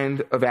that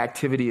kind of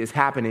activity is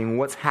happening,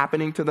 what's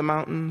happening to the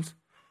mountains?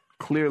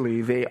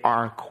 Clearly, they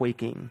are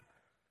quaking.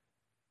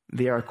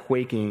 They are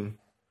quaking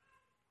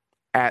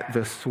at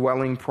the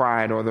swelling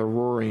pride or the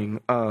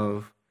roaring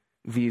of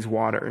these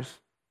waters.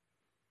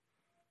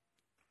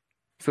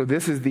 So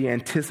this is the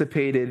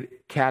anticipated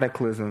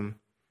cataclysm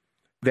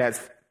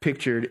that's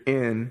pictured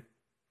in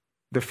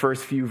the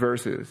first few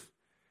verses.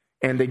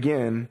 And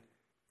again,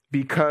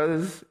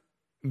 because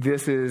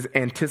this is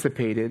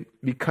anticipated,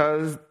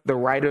 because the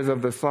writers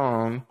of the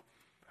song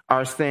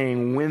are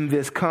saying when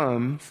this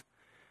comes,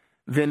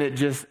 then it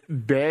just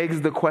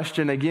begs the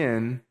question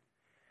again,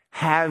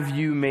 have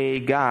you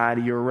made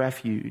God your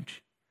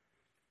refuge?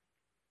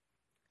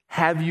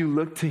 Have you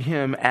looked to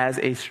him as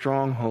a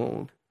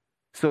stronghold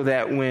so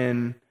that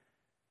when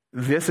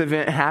this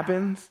event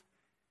happens,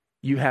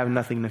 you have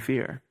nothing to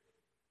fear?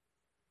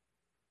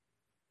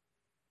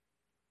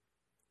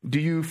 Do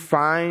you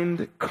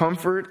find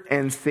comfort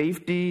and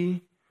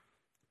safety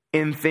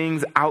in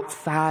things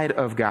outside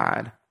of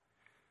God?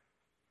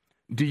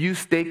 Do you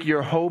stake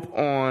your hope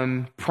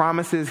on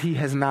promises he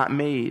has not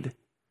made?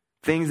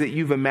 Things that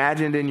you've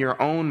imagined in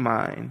your own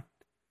mind?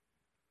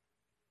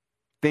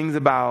 Things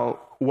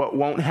about what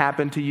won't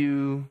happen to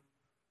you,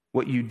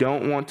 what you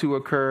don't want to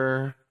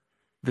occur,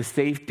 the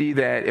safety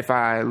that if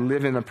I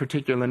live in a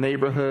particular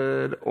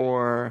neighborhood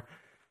or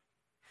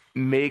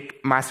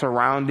make my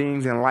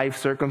surroundings and life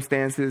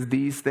circumstances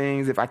these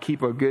things, if I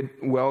keep a good,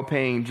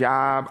 well-paying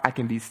job, I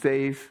can be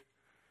safe.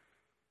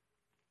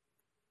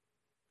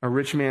 A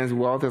rich man's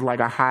wealth is like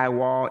a high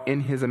wall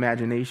in his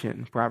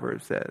imagination,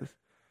 Proverbs says.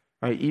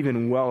 Right?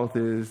 Even wealth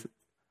is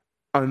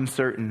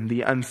uncertain.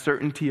 The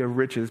uncertainty of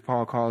riches,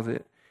 Paul calls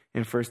it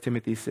in 1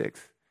 Timothy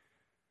 6.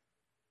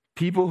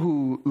 People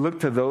who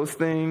look to those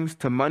things,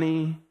 to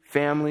money,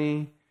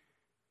 family,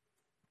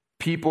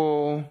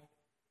 people,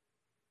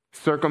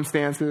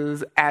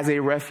 circumstances, as a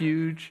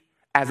refuge,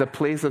 as a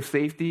place of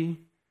safety,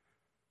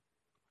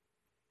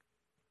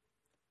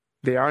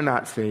 they are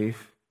not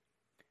safe,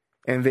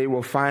 and they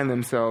will find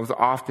themselves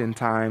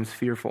oftentimes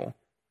fearful.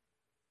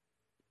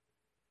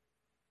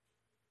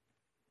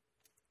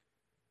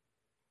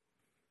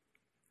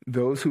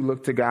 Those who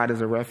look to God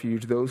as a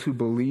refuge, those who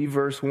believe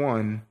verse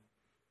 1,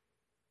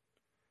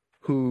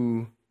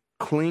 who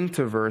cling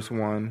to verse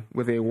 1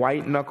 with a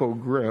white-knuckle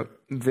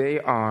grip, they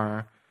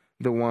are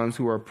the ones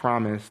who are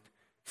promised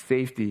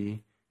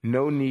safety,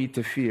 no need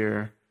to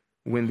fear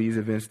when these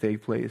events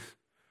take place.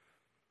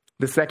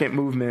 The second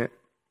movement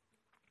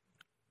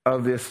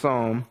of this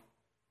psalm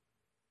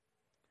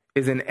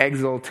is an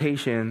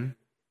exaltation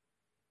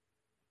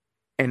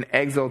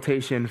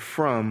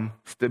from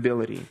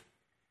stability.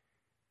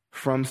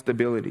 From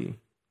stability.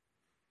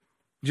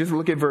 Just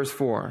look at verse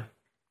 4.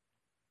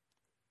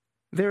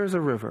 There is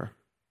a river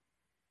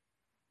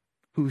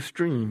whose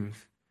streams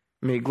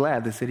make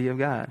glad the city of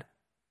God.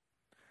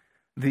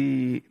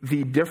 The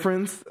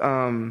difference,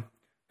 the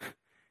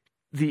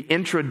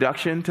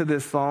introduction to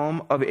this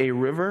psalm of a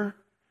river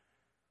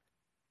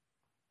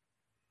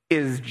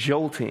is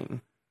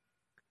jolting.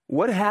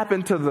 What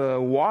happened to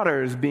the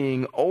waters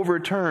being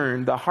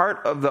overturned, the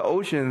heart of the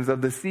oceans,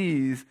 of the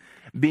seas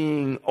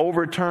being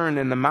overturned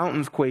and the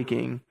mountains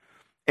quaking?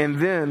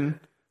 And then,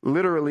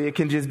 literally, it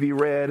can just be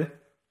read,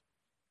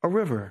 a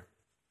river.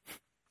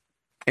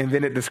 And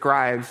then it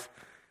describes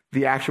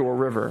the actual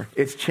river.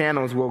 Its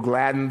channels will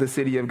gladden the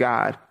city of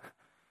God.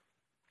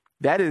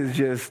 That is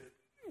just,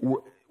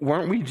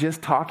 weren't we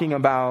just talking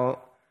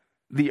about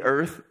the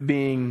earth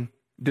being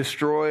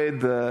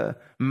destroyed, the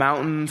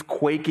mountains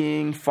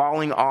quaking,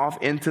 falling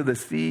off into the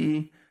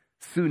sea,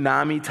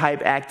 tsunami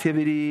type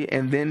activity,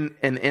 and then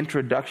an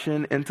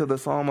introduction into the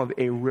psalm of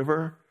a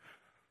river?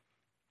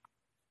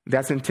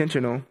 That's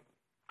intentional.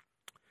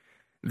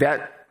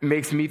 That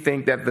makes me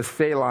think that the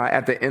Selah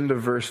at the end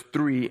of verse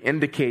 3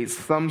 indicates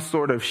some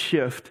sort of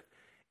shift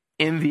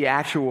in the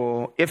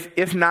actual,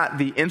 if not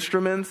the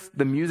instruments,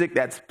 the music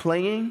that's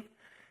playing,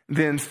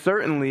 then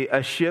certainly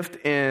a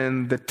shift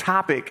in the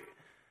topic,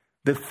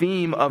 the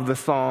theme of the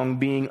song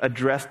being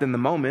addressed in the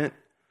moment.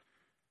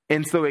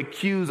 And so it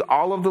cues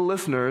all of the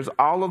listeners,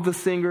 all of the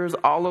singers,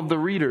 all of the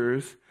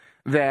readers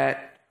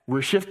that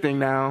we're shifting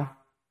now.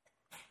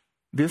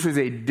 This is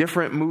a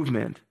different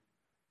movement.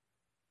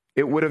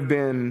 It would have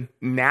been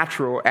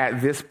natural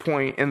at this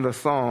point in the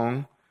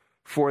song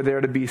for there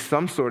to be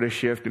some sort of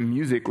shift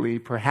musically,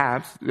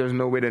 perhaps. There's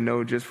no way to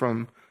know just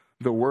from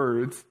the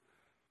words.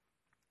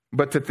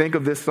 But to think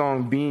of this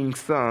song being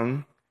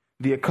sung,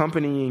 the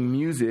accompanying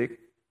music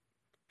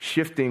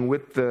shifting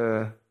with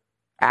the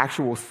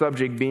actual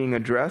subject being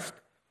addressed,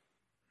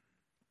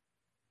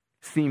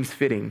 seems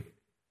fitting.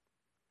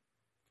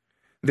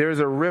 There's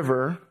a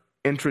river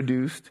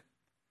introduced,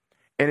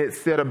 and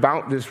it's said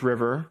about this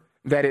river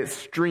that its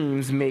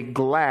streams make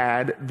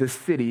glad the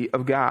city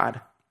of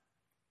God.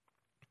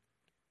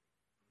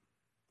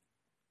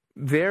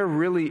 There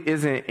really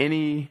isn't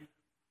any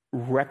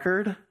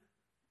record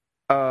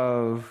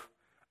of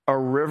a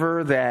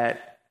river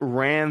that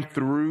ran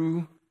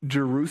through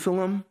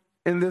Jerusalem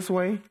in this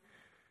way.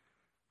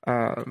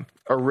 A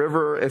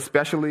river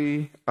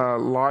especially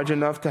large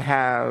enough to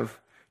have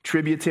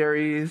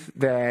tributaries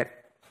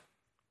that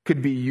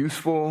could be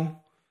useful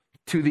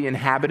to the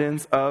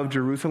inhabitants of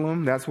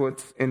Jerusalem. That's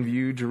what's in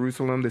view,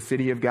 Jerusalem, the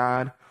city of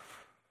God.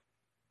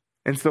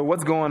 And so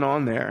what's going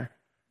on there?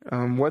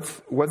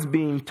 What's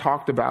being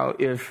talked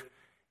about? If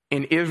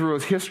in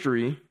Israel's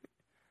history,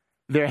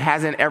 there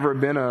hasn't ever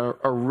been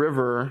a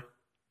river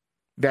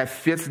that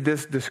fits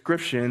this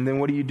description, then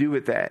what do you do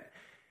with that?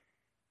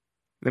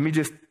 Let me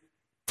just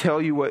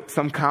tell you what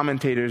some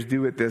commentators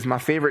do with this. My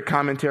favorite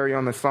commentary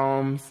on the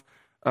Psalms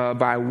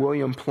by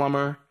William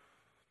Plummer.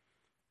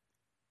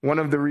 One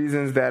of the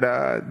reasons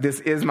that this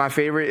is my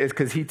favorite is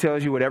because he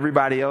tells you what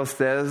everybody else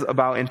says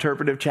about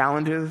interpretive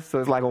challenges. So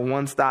it's like a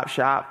one-stop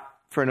shop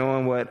for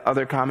knowing what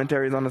other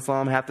commentaries on the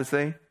Psalm have to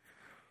say.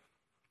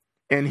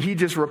 And he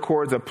just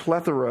records a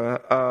plethora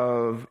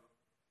of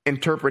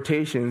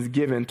interpretations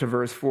given to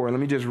verse 4. Let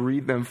me just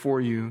read them for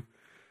you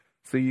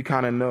so you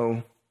kind of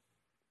know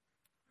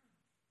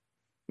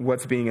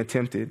what's being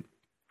attempted.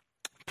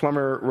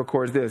 Plummer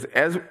records this.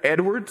 As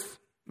Edwards,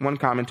 one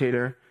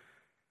commentator,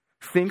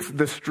 thinks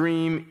the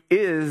stream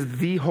is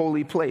the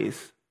holy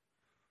place.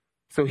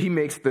 So he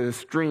makes the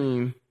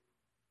stream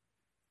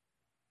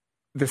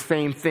the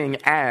same thing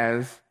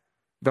as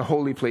the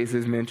holy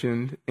places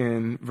mentioned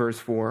in verse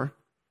 4.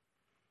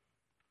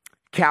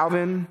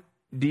 Calvin,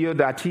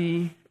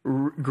 Diodati,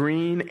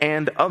 Green,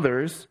 and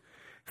others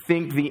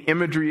think the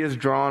imagery is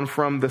drawn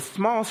from the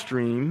small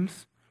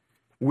streams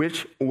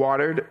which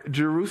watered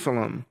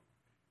Jerusalem.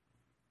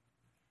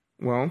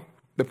 Well,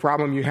 the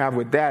problem you have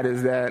with that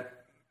is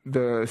that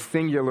the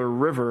singular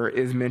river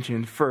is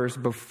mentioned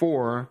first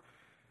before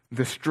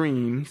the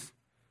streams,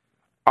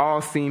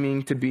 all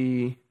seeming to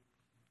be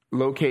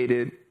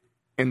located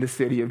in the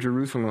city of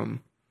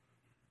Jerusalem,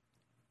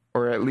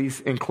 or at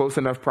least in close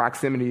enough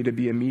proximity to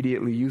be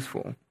immediately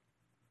useful.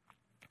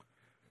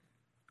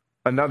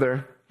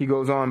 Another, he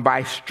goes on,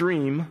 by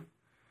stream,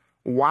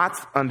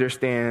 Watts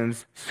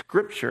understands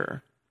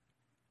Scripture.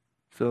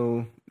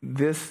 So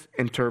this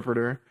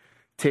interpreter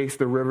takes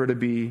the river to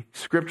be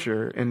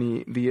Scripture,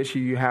 and the issue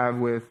you have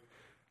with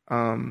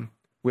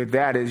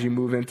that is you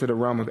move into the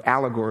realm of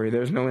allegory.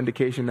 There's no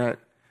indication that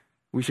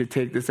we should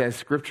take this as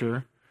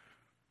Scripture.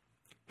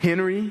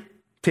 Henry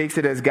takes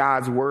it as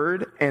God's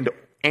word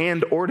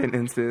and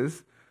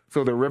ordinances.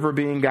 So the river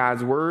being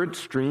God's word,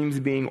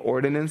 streams being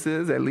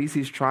ordinances. At least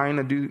he's trying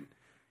to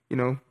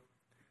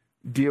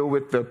deal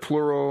with the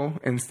plural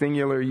and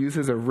singular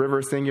uses of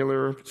river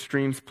singular,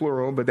 streams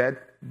plural, but that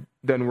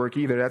doesn't work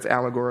either. That's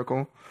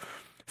allegorical.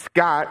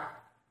 Scott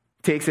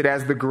takes it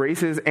as the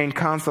graces and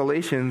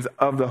consolations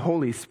of the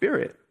Holy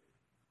Spirit.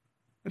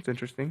 That's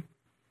interesting.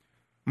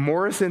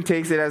 Morrison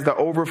takes it as the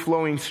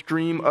overflowing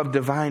stream of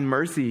divine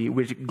mercy,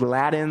 which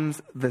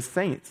gladdens the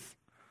saints.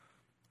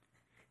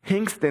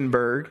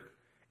 Hengstenberg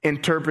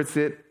interprets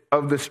it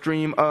of the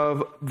stream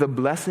of the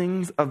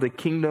blessings of the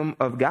kingdom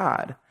of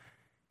God.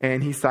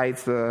 And he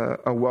cites a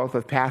wealth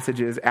of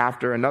passages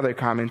after another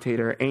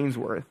commentator,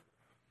 Ainsworth.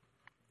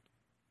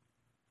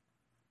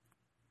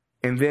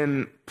 And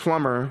then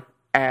Plummer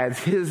adds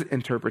his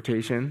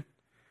interpretation,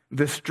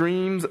 the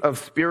streams of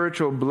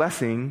spiritual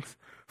blessings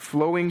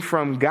flowing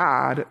from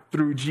God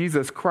through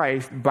Jesus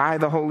Christ by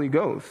the Holy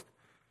Ghost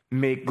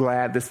make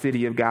glad the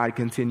city of God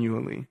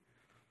continually.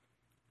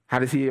 How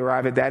does he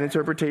arrive at that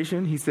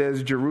interpretation? He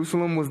says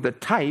Jerusalem was the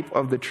type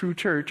of the true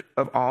church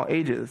of all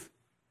ages.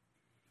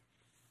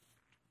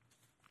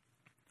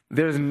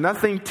 There's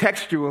nothing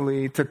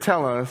textually to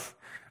tell us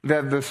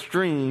that the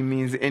stream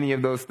means any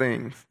of those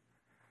things.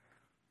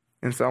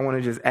 And so I want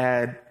to just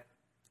add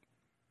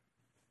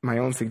my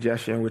own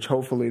suggestion, which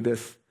hopefully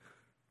this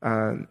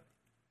adds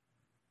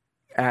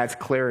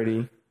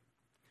clarity.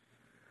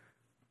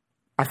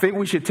 I think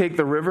we should take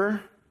the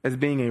river as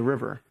being a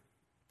river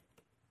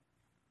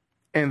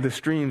and the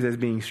streams as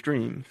being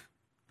streams.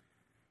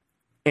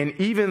 And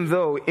even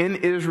though in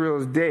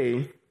Israel's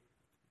day,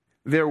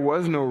 there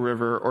was no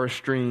river or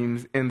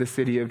streams in the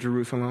city of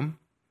Jerusalem,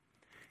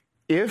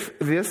 if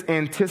this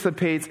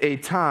anticipates a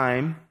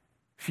time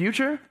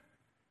future,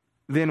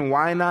 then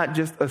why not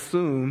just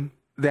assume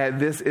that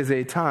this is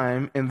a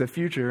time in the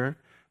future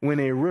when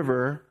a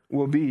river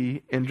will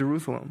be in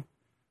Jerusalem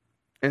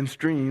and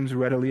streams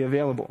readily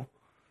available?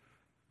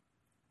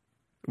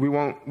 We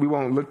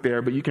won't look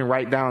there, but you can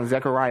write down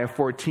Zechariah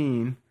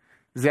 14.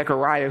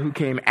 Zechariah, who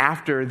came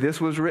after this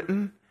was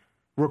written,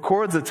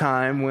 records a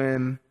time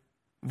when,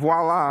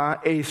 voila,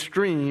 a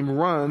stream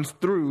runs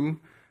through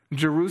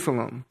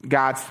Jerusalem.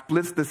 God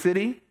splits the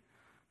city,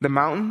 the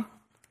Mount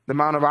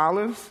of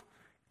Olives,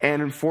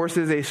 and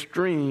forces a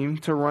stream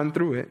to run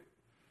through it.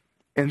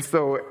 And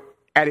so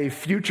at a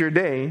future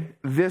day,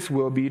 this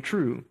will be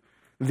true.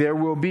 There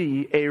will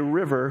be a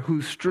river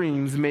whose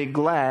streams make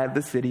glad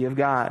the city of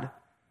God.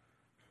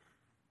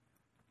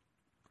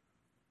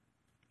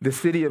 The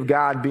city of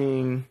God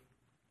being,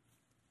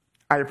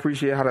 I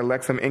appreciate how the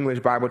Lexham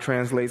English Bible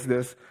translates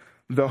this,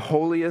 the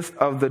holiest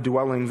of the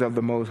dwellings of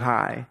the Most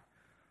High.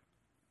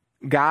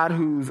 God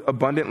who's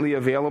abundantly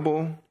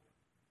available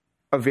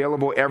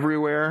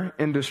everywhere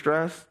in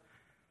distress.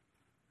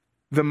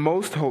 The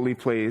most holy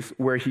place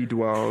where he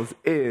dwells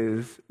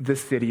is the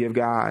city of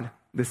God.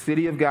 The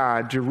city of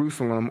God,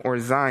 Jerusalem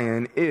or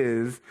Zion,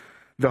 is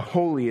the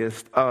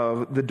holiest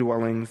of the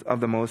dwellings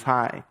of the Most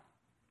High.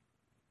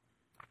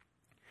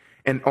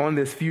 And on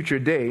this future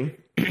day,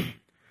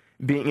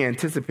 being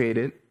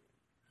anticipated,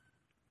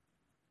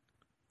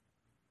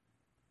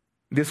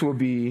 this will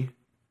be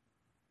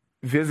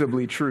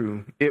visibly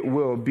true. It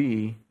will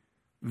be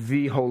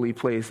the holy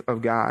place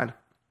of God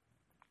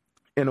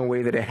in a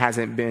way that it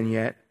hasn't been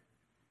yet.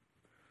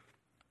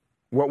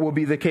 What will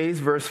be the case?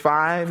 Verse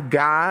 5,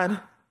 God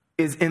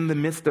is in the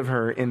midst of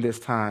her in this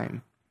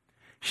time.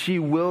 She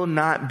will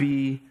not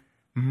be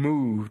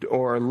moved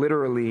or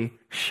literally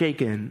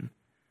shaken.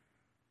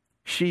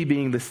 She,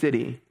 being the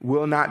city,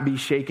 will not be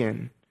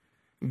shaken.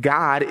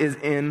 God is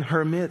in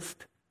her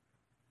midst.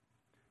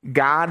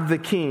 God the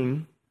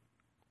King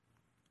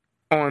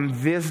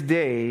on this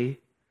day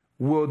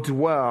will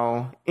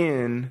dwell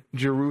in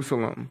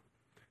Jerusalem.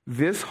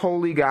 This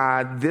holy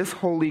God, this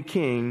holy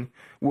King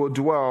will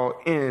dwell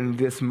in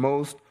this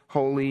most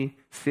holy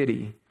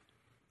city.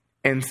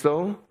 And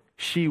so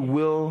she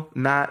will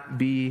not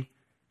be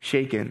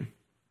shaken.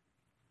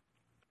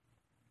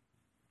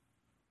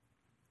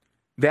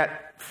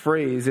 That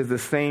phrase is the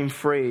same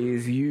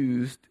phrase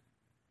used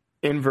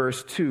in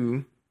verse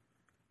 2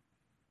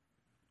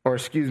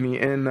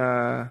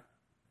 in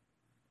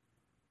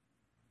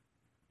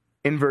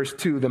verse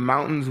 2, the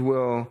mountains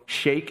will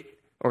shake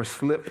or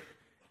slip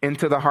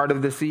into the heart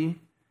of the sea.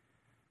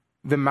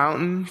 The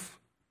mountains,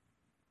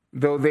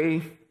 though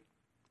they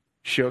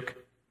shook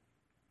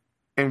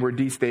and were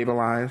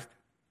destabilized,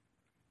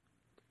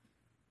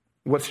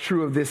 what's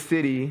true of this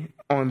city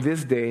on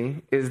this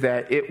day is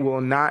that it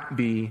will not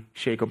be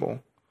shakeable.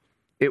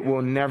 It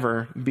will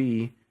never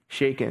be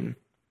shaken.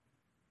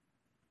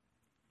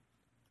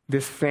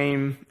 This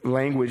same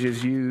language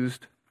is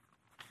used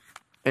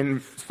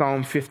in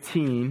Psalm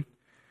 15,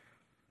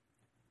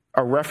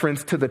 a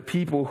reference to the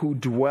people who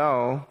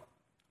dwell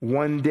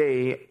one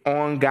day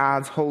on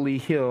God's holy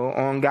hill,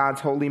 on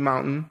God's holy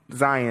mountain,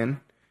 Zion.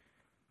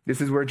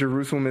 This is where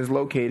Jerusalem is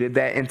located.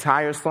 That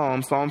entire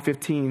psalm, Psalm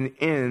 15,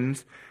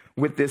 ends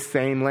with this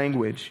same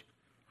language.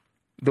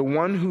 The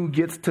one who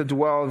gets to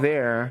dwell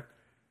there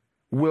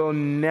will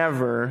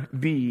never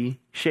be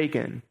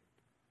shaken.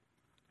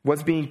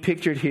 What's being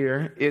pictured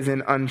here is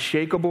an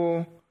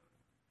unshakable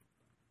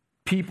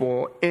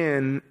people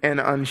in an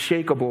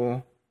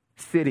unshakable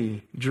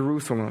city,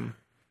 Jerusalem.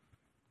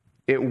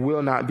 It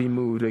will not be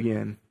moved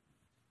again.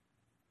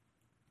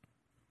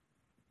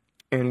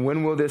 And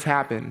when will this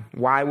happen?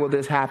 Why will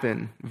this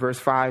happen? Verse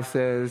 5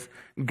 says,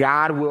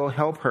 God will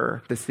help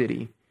her, the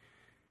city.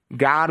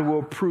 God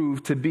will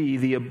prove to be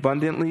the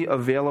abundantly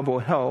available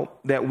help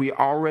that we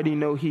already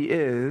know he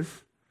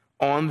is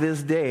on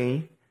this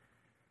day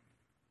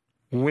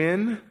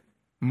when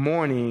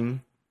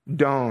morning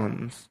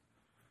dawns.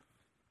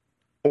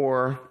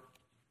 Or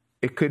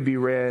it could be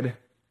read,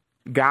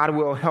 God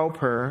will help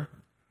her,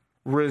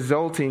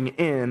 resulting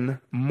in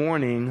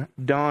morning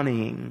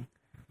dawning.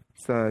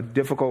 It's a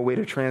difficult way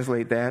to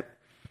translate that.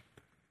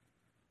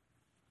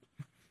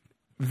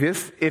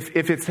 This, if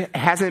it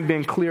hasn't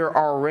been clear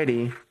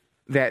already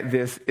that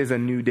this is a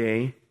new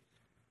day,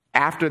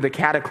 after the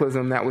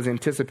cataclysm that was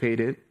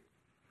anticipated,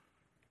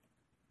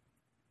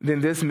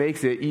 then this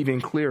makes it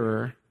even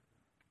clearer.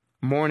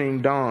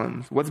 Morning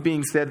dawns. What's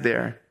being said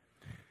there?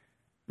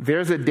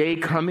 There's a day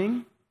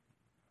coming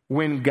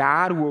when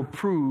God will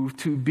prove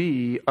to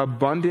be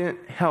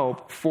abundant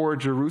help for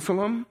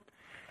Jerusalem.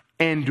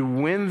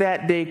 And when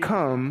that day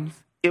comes,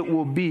 it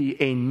will be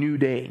a new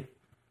day.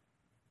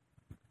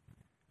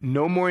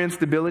 No more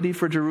instability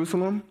for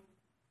Jerusalem.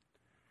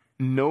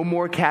 No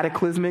more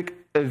cataclysmic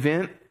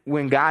event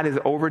when God is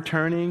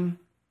overturning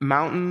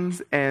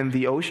mountains and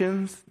the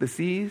oceans, the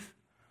seas.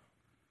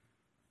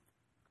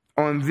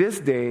 On this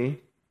day,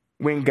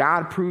 when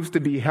God proves to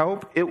be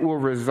help, it will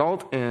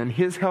result in,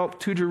 his help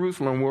to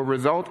Jerusalem will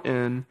result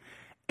in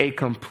a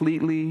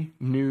completely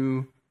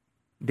new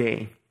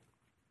day.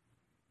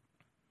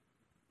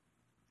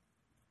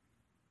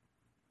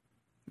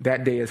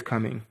 That day is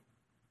coming.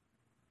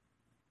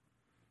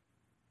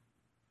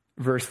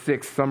 Verse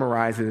 6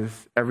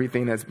 summarizes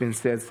everything that's been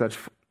said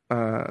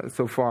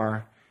so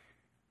far.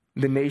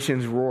 The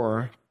nations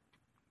roar.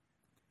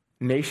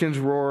 Nations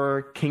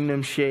roar,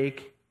 kingdoms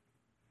shake.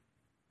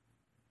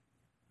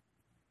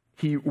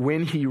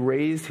 When he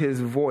raised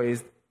his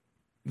voice,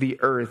 the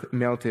earth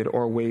melted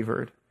or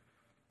wavered.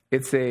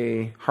 It's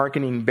a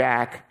hearkening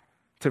back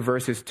to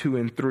verses 2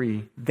 and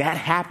 3. That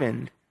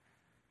happened,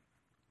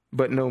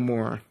 but no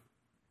more.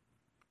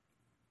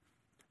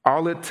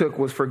 All it took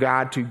was for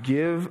God to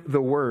give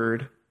the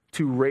word,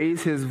 to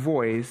raise his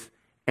voice,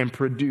 and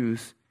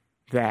produce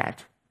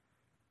that.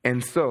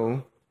 And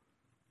so,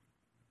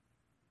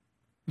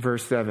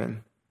 verse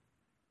 7,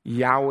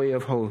 Yahweh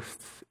of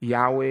hosts,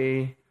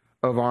 Yahweh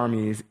of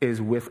armies is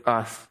with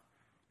us.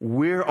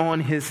 We're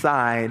on his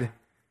side.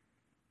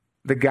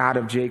 The God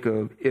of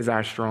Jacob is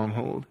our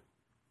stronghold.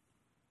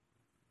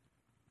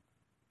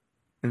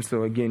 And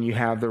so again, you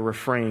have the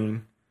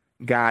refrain,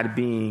 God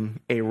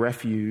being a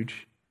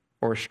refuge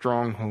or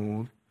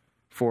stronghold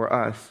for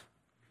us.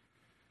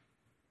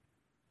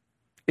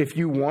 If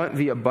you want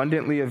the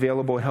abundantly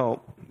available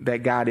help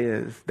that God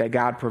is, that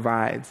God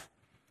provides,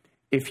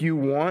 if you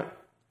want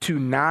to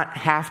not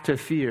have to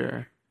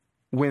fear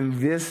when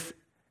this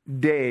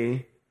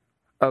day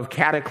of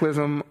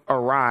cataclysm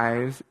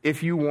arrives,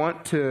 if you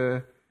want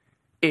to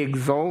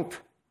exult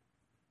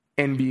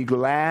and be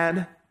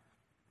glad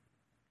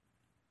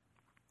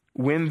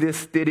when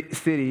this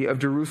city of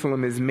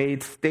Jerusalem is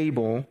made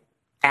stable,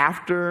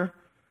 after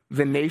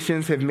the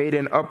nations have made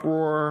an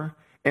uproar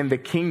and the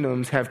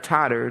kingdoms have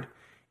tottered,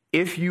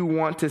 if you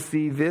want to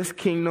see this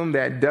kingdom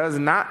that does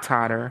not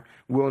totter,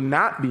 will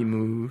not be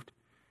moved,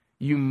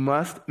 you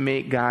must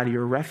make God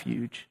your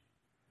refuge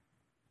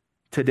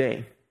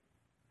today.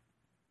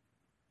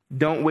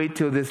 Don't wait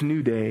till this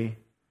new day.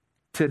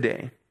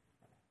 Today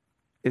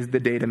is the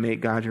day to make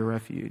God your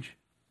refuge.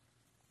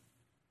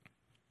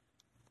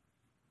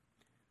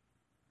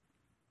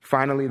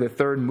 Finally, the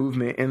third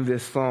movement in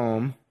this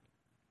psalm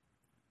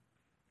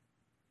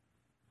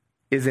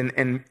is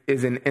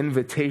an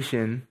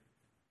invitation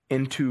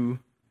into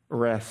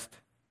rest,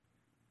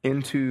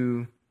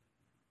 into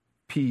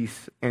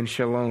peace and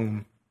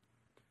shalom.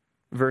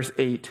 Verse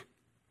 8,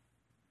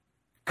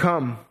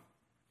 come,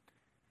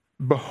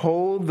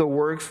 Behold the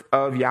works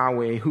of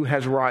Yahweh, who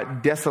has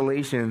wrought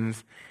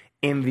desolations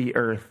in the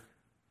earth.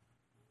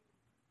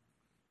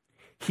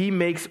 He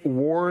makes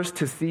wars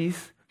to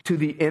cease to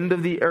the end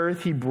of the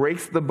earth. He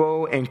breaks the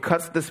bow and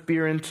cuts the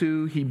spear in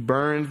two. He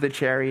burns the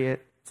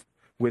chariots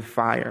with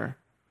fire.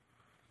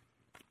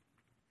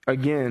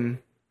 Again,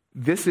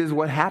 this is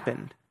what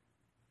happened.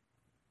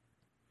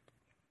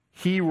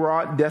 He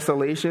wrought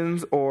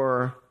desolations,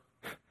 or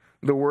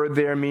the word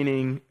there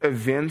meaning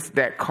events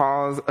that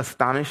cause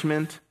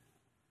astonishment,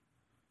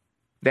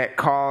 that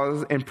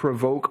cause and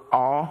provoke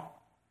awe.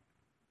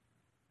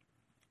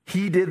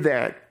 He did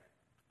that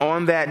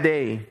on that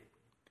day.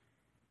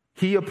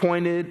 He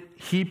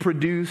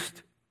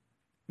produced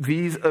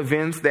these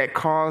events that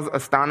cause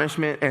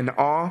astonishment and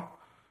awe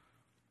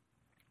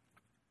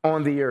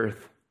on the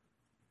earth.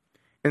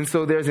 And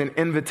so there's an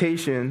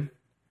invitation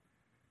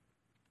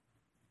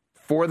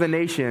for the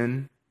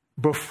nation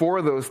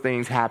before those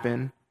things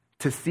happen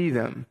to see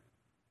them.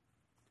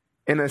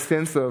 In a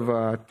sense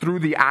of through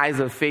the eyes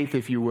of faith,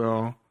 if you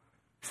will.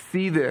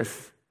 See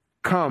this.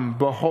 Come,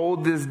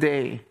 behold this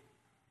day.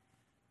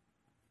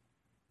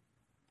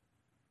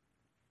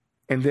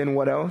 And then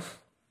what else?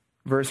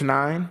 Verse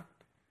 9.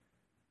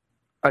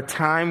 A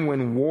time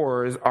when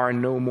wars are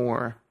no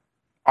more.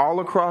 All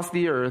across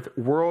the earth,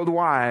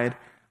 worldwide,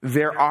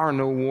 there are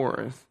no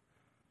wars.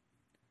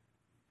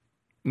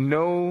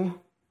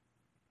 No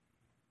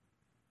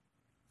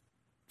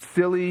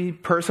silly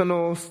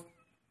personal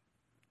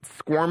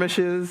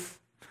skirmishes,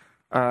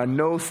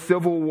 no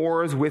civil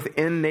wars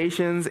within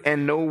nations,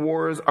 and no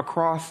wars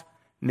across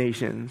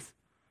nations.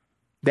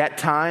 That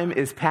time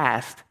is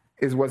past,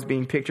 is what's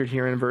being pictured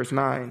here in verse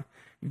 9.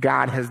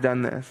 God has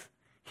done this.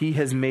 He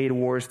has made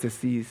wars to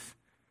cease.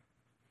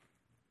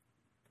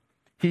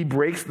 He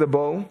breaks the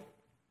bow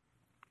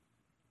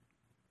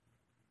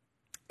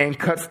and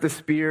cuts the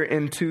spear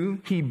in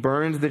two. He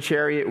burns the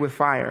chariot with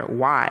fire.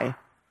 Why?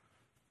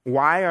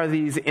 Why are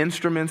these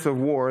instruments of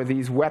war,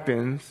 these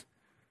weapons,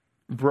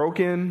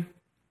 broken,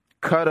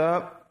 cut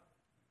up,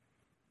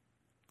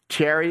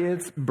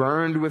 chariots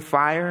burned with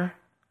fire?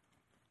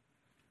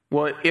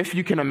 Well, if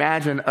you can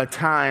imagine a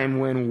time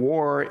when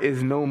war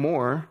is no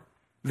more,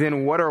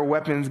 then what are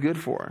weapons good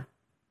for?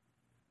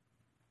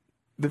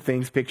 The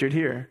things pictured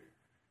here.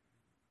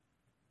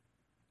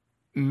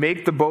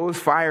 Make the bows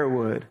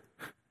firewood.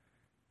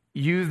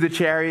 Use the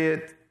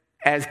chariot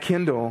as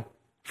kindle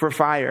for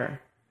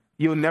fire.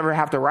 You'll never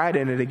have to ride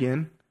in it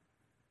again.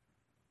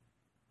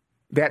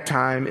 That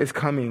time is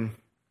coming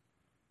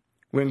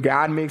when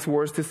God makes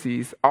wars to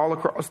cease all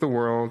across the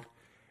world,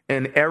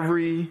 and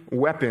every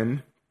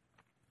weapon,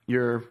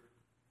 your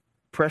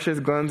precious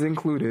guns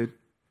included,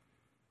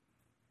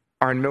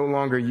 are no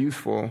longer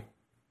useful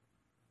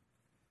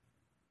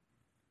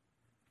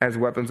as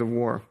weapons of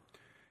war.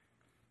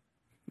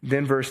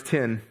 Then verse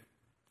 10,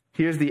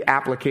 here's the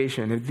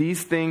application. If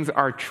these things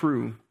are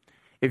true,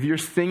 if you're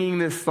singing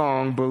this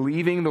song,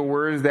 believing the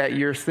words that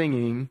you're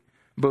singing,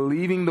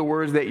 believing the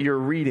words that you're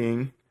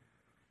reading,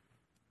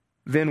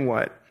 then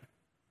what?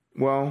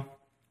 Well,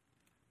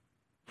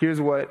 here's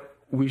what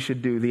we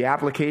should do. The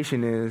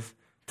application is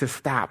to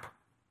stop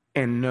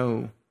and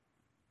know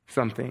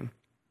something.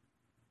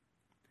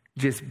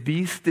 Just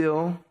be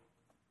still,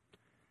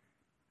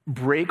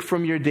 break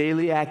from your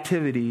daily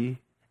activity,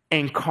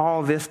 and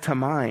call this to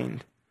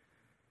mind.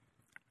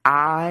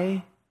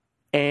 I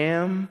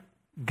am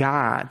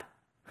God.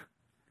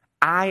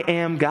 I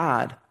am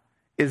God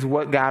is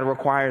what God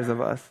requires of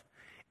us.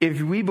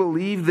 If we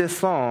believe this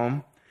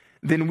psalm,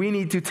 then we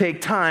need to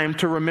take time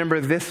to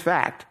remember this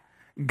fact.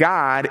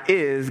 God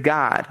is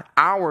God.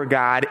 Our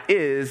God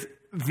is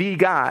the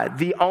God,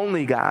 the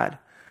only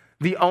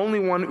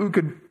one who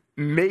could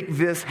make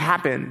this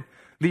happen,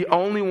 the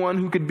only one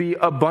who could be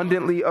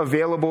abundantly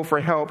available for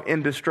help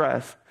in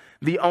distress,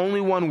 the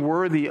only one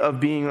worthy of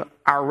being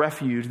our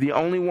refuge, the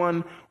only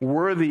one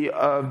worthy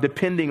of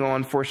depending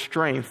on for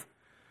strength.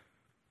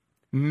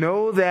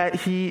 Know that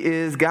he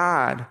is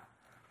God.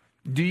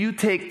 Do you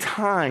take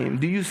time?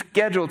 Do you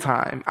schedule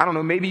time? I don't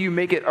know, maybe you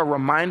make it a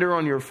reminder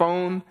on your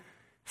phone.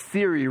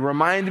 Siri,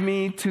 remind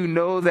me to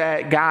know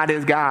that God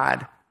is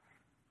God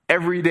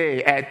every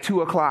day at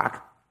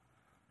 2:00.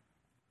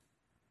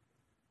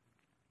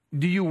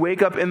 Do you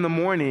wake up in the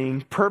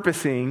morning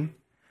purposing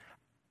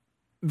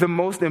the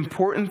most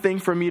important thing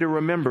for me to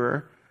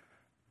remember,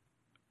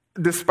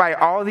 despite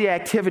all the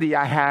activity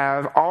I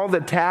have, all the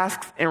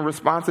tasks and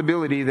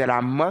responsibility that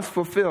I must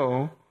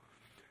fulfill,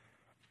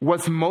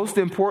 what's most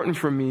important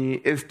for me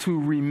is to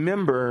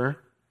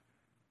remember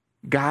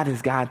God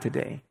is God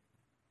today.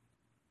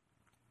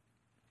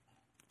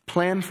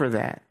 Plan for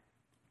that.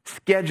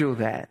 Schedule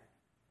that.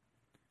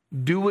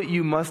 Do what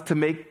you must to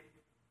make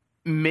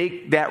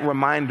that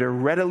reminder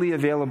readily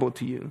available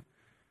to you.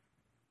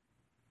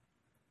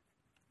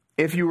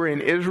 If you were in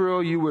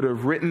Israel, you would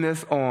have written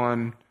this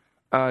on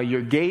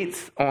your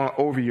gates,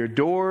 over your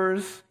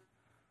doors,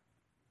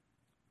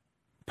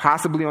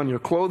 possibly on your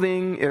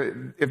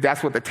clothing, if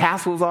that's what the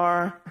tassels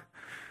are.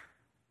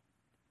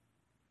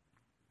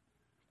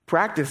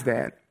 Practice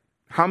that.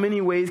 How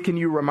many ways can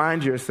you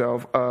remind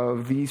yourself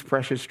of these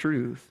precious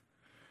truths?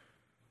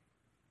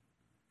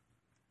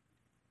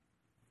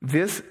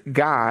 This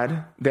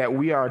God that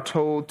we are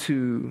told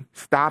to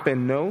stop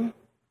and know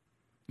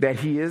that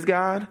he is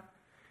God,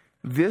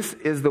 this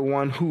is the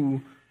one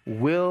who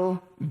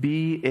will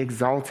be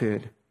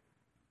exalted.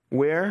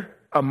 Where?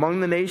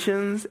 Among the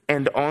nations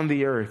and on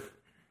the earth.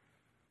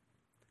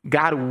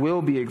 God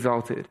will be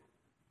exalted.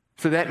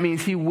 So that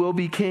means he will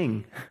be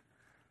king.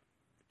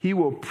 He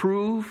will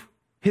prove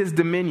his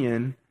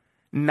dominion,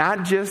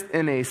 not just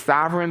in a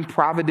sovereign,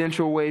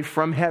 providential way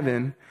from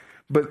heaven,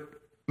 but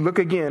look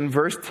again,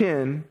 verse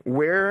 10,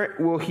 where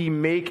will he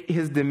make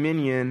his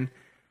dominion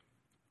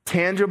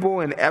tangible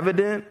and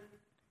evident?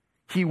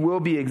 He will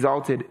be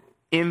exalted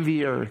in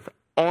the earth,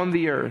 on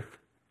the earth.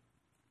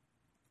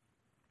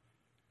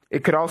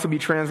 It could also be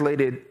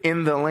translated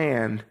in the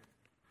land.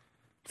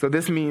 So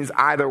this means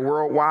either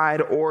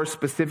worldwide or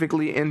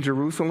specifically in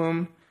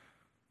Jerusalem.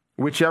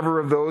 Whichever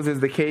of those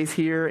is the case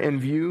here in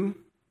view,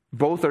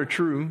 both are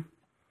true.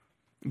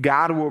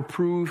 God will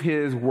prove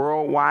his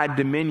worldwide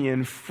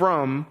dominion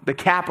from the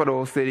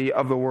capital city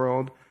of the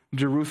world,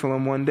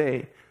 Jerusalem, one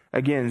day.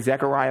 Again,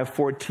 Zechariah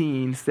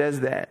 14 says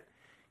that.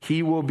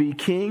 He will be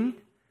king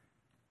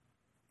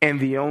and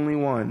the only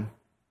one.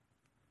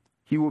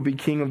 He will be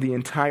king of the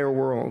entire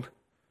world.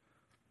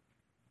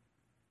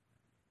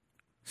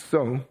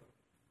 So,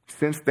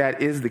 since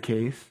that is the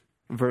case,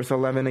 verse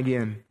 11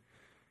 again,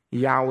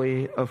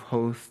 Yahweh of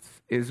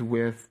hosts is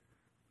with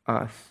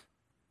us.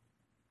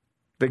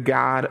 The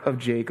God of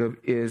Jacob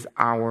is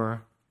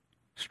our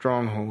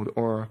stronghold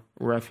or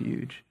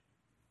refuge.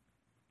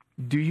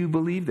 Do you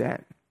believe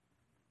that?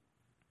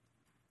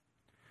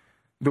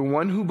 The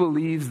one who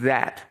believes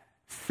that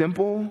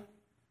simple,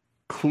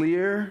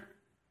 clear,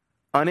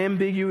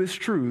 unambiguous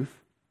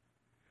truth,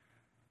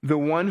 the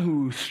one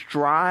who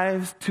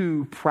strives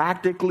to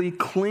practically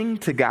cling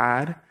to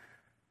God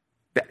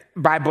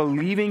by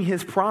believing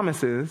his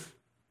promises,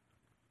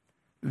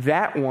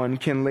 that one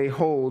can lay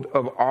hold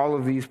of all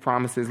of these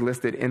promises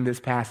listed in this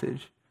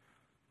passage.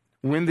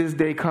 When this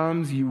day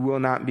comes, you will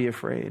not be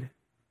afraid.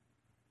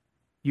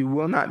 You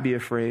will not be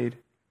afraid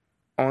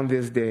on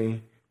this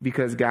day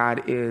because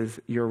God is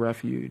your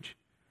refuge.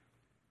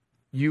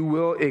 You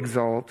will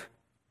exalt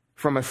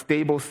from a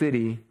stable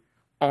city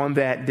on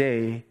that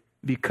day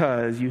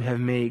because you have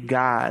made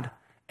God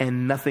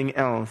and nothing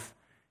else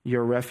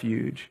your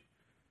refuge.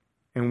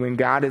 And when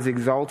God is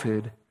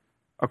exalted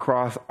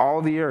across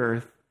all the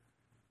earth,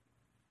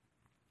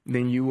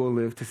 then you will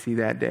live to see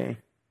that day.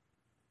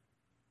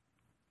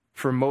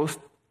 For most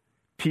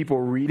people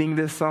reading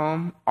this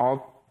psalm,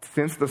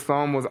 since the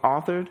psalm was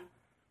authored,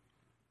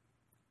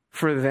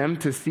 for them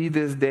to see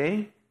this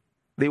day,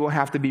 they will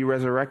have to be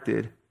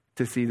resurrected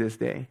to see this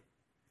day.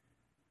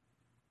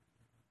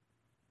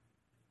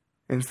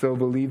 And so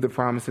believe the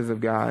promises of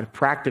God.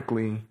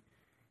 Practically,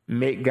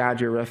 make God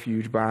your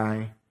refuge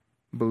by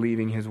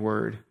believing his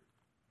word.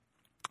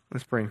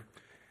 Let's pray.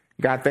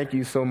 God, thank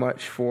you so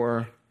much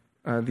for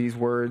these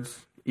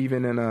words,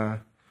 even in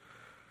a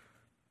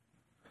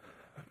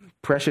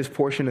precious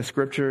portion of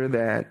Scripture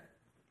that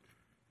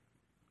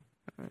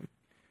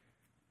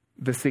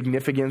the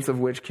significance of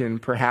which can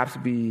perhaps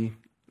be,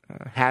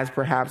 has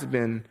perhaps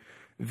been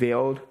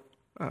veiled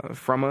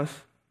from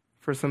us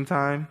for some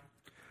time.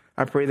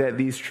 I pray that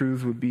these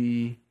truths would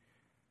be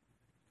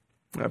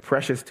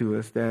precious to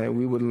us, that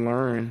we would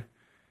learn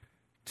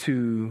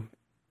to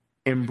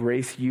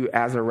embrace you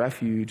as a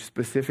refuge,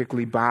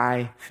 specifically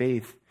by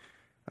faith.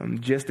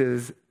 Just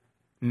as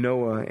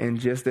Noah and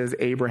just as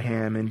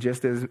Abraham and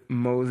just as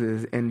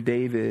Moses and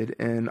David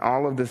and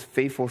all of the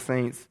faithful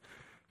saints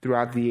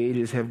throughout the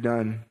ages have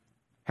done,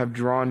 have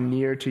drawn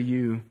near to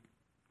you,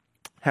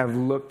 have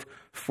looked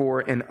for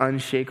an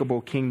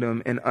unshakable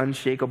kingdom, an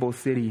unshakable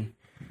city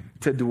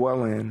to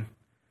dwell in.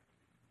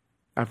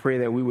 I pray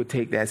that we would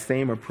take that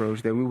same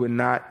approach, that we would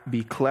not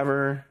be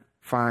clever,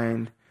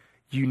 find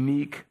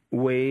unique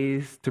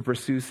ways to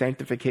pursue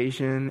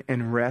sanctification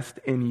and rest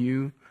in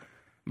you,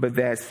 but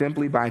that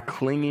simply by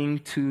clinging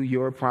to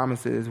your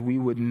promises, we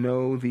would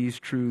know these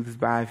truths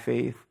by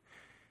faith,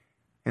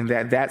 and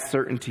that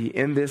certainty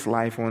in this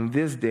life on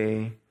this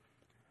day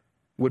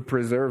would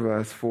preserve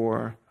us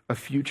for a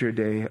future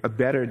day, a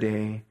better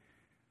day,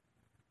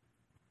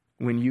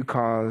 when you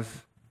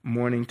cause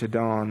morning to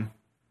dawn,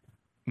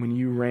 when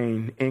you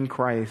reign in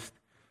Christ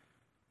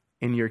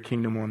in your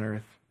kingdom on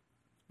earth.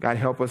 God,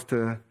 help us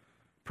to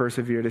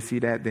persevere to see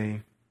that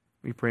day.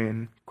 We pray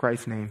in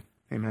Christ's name.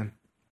 Amen.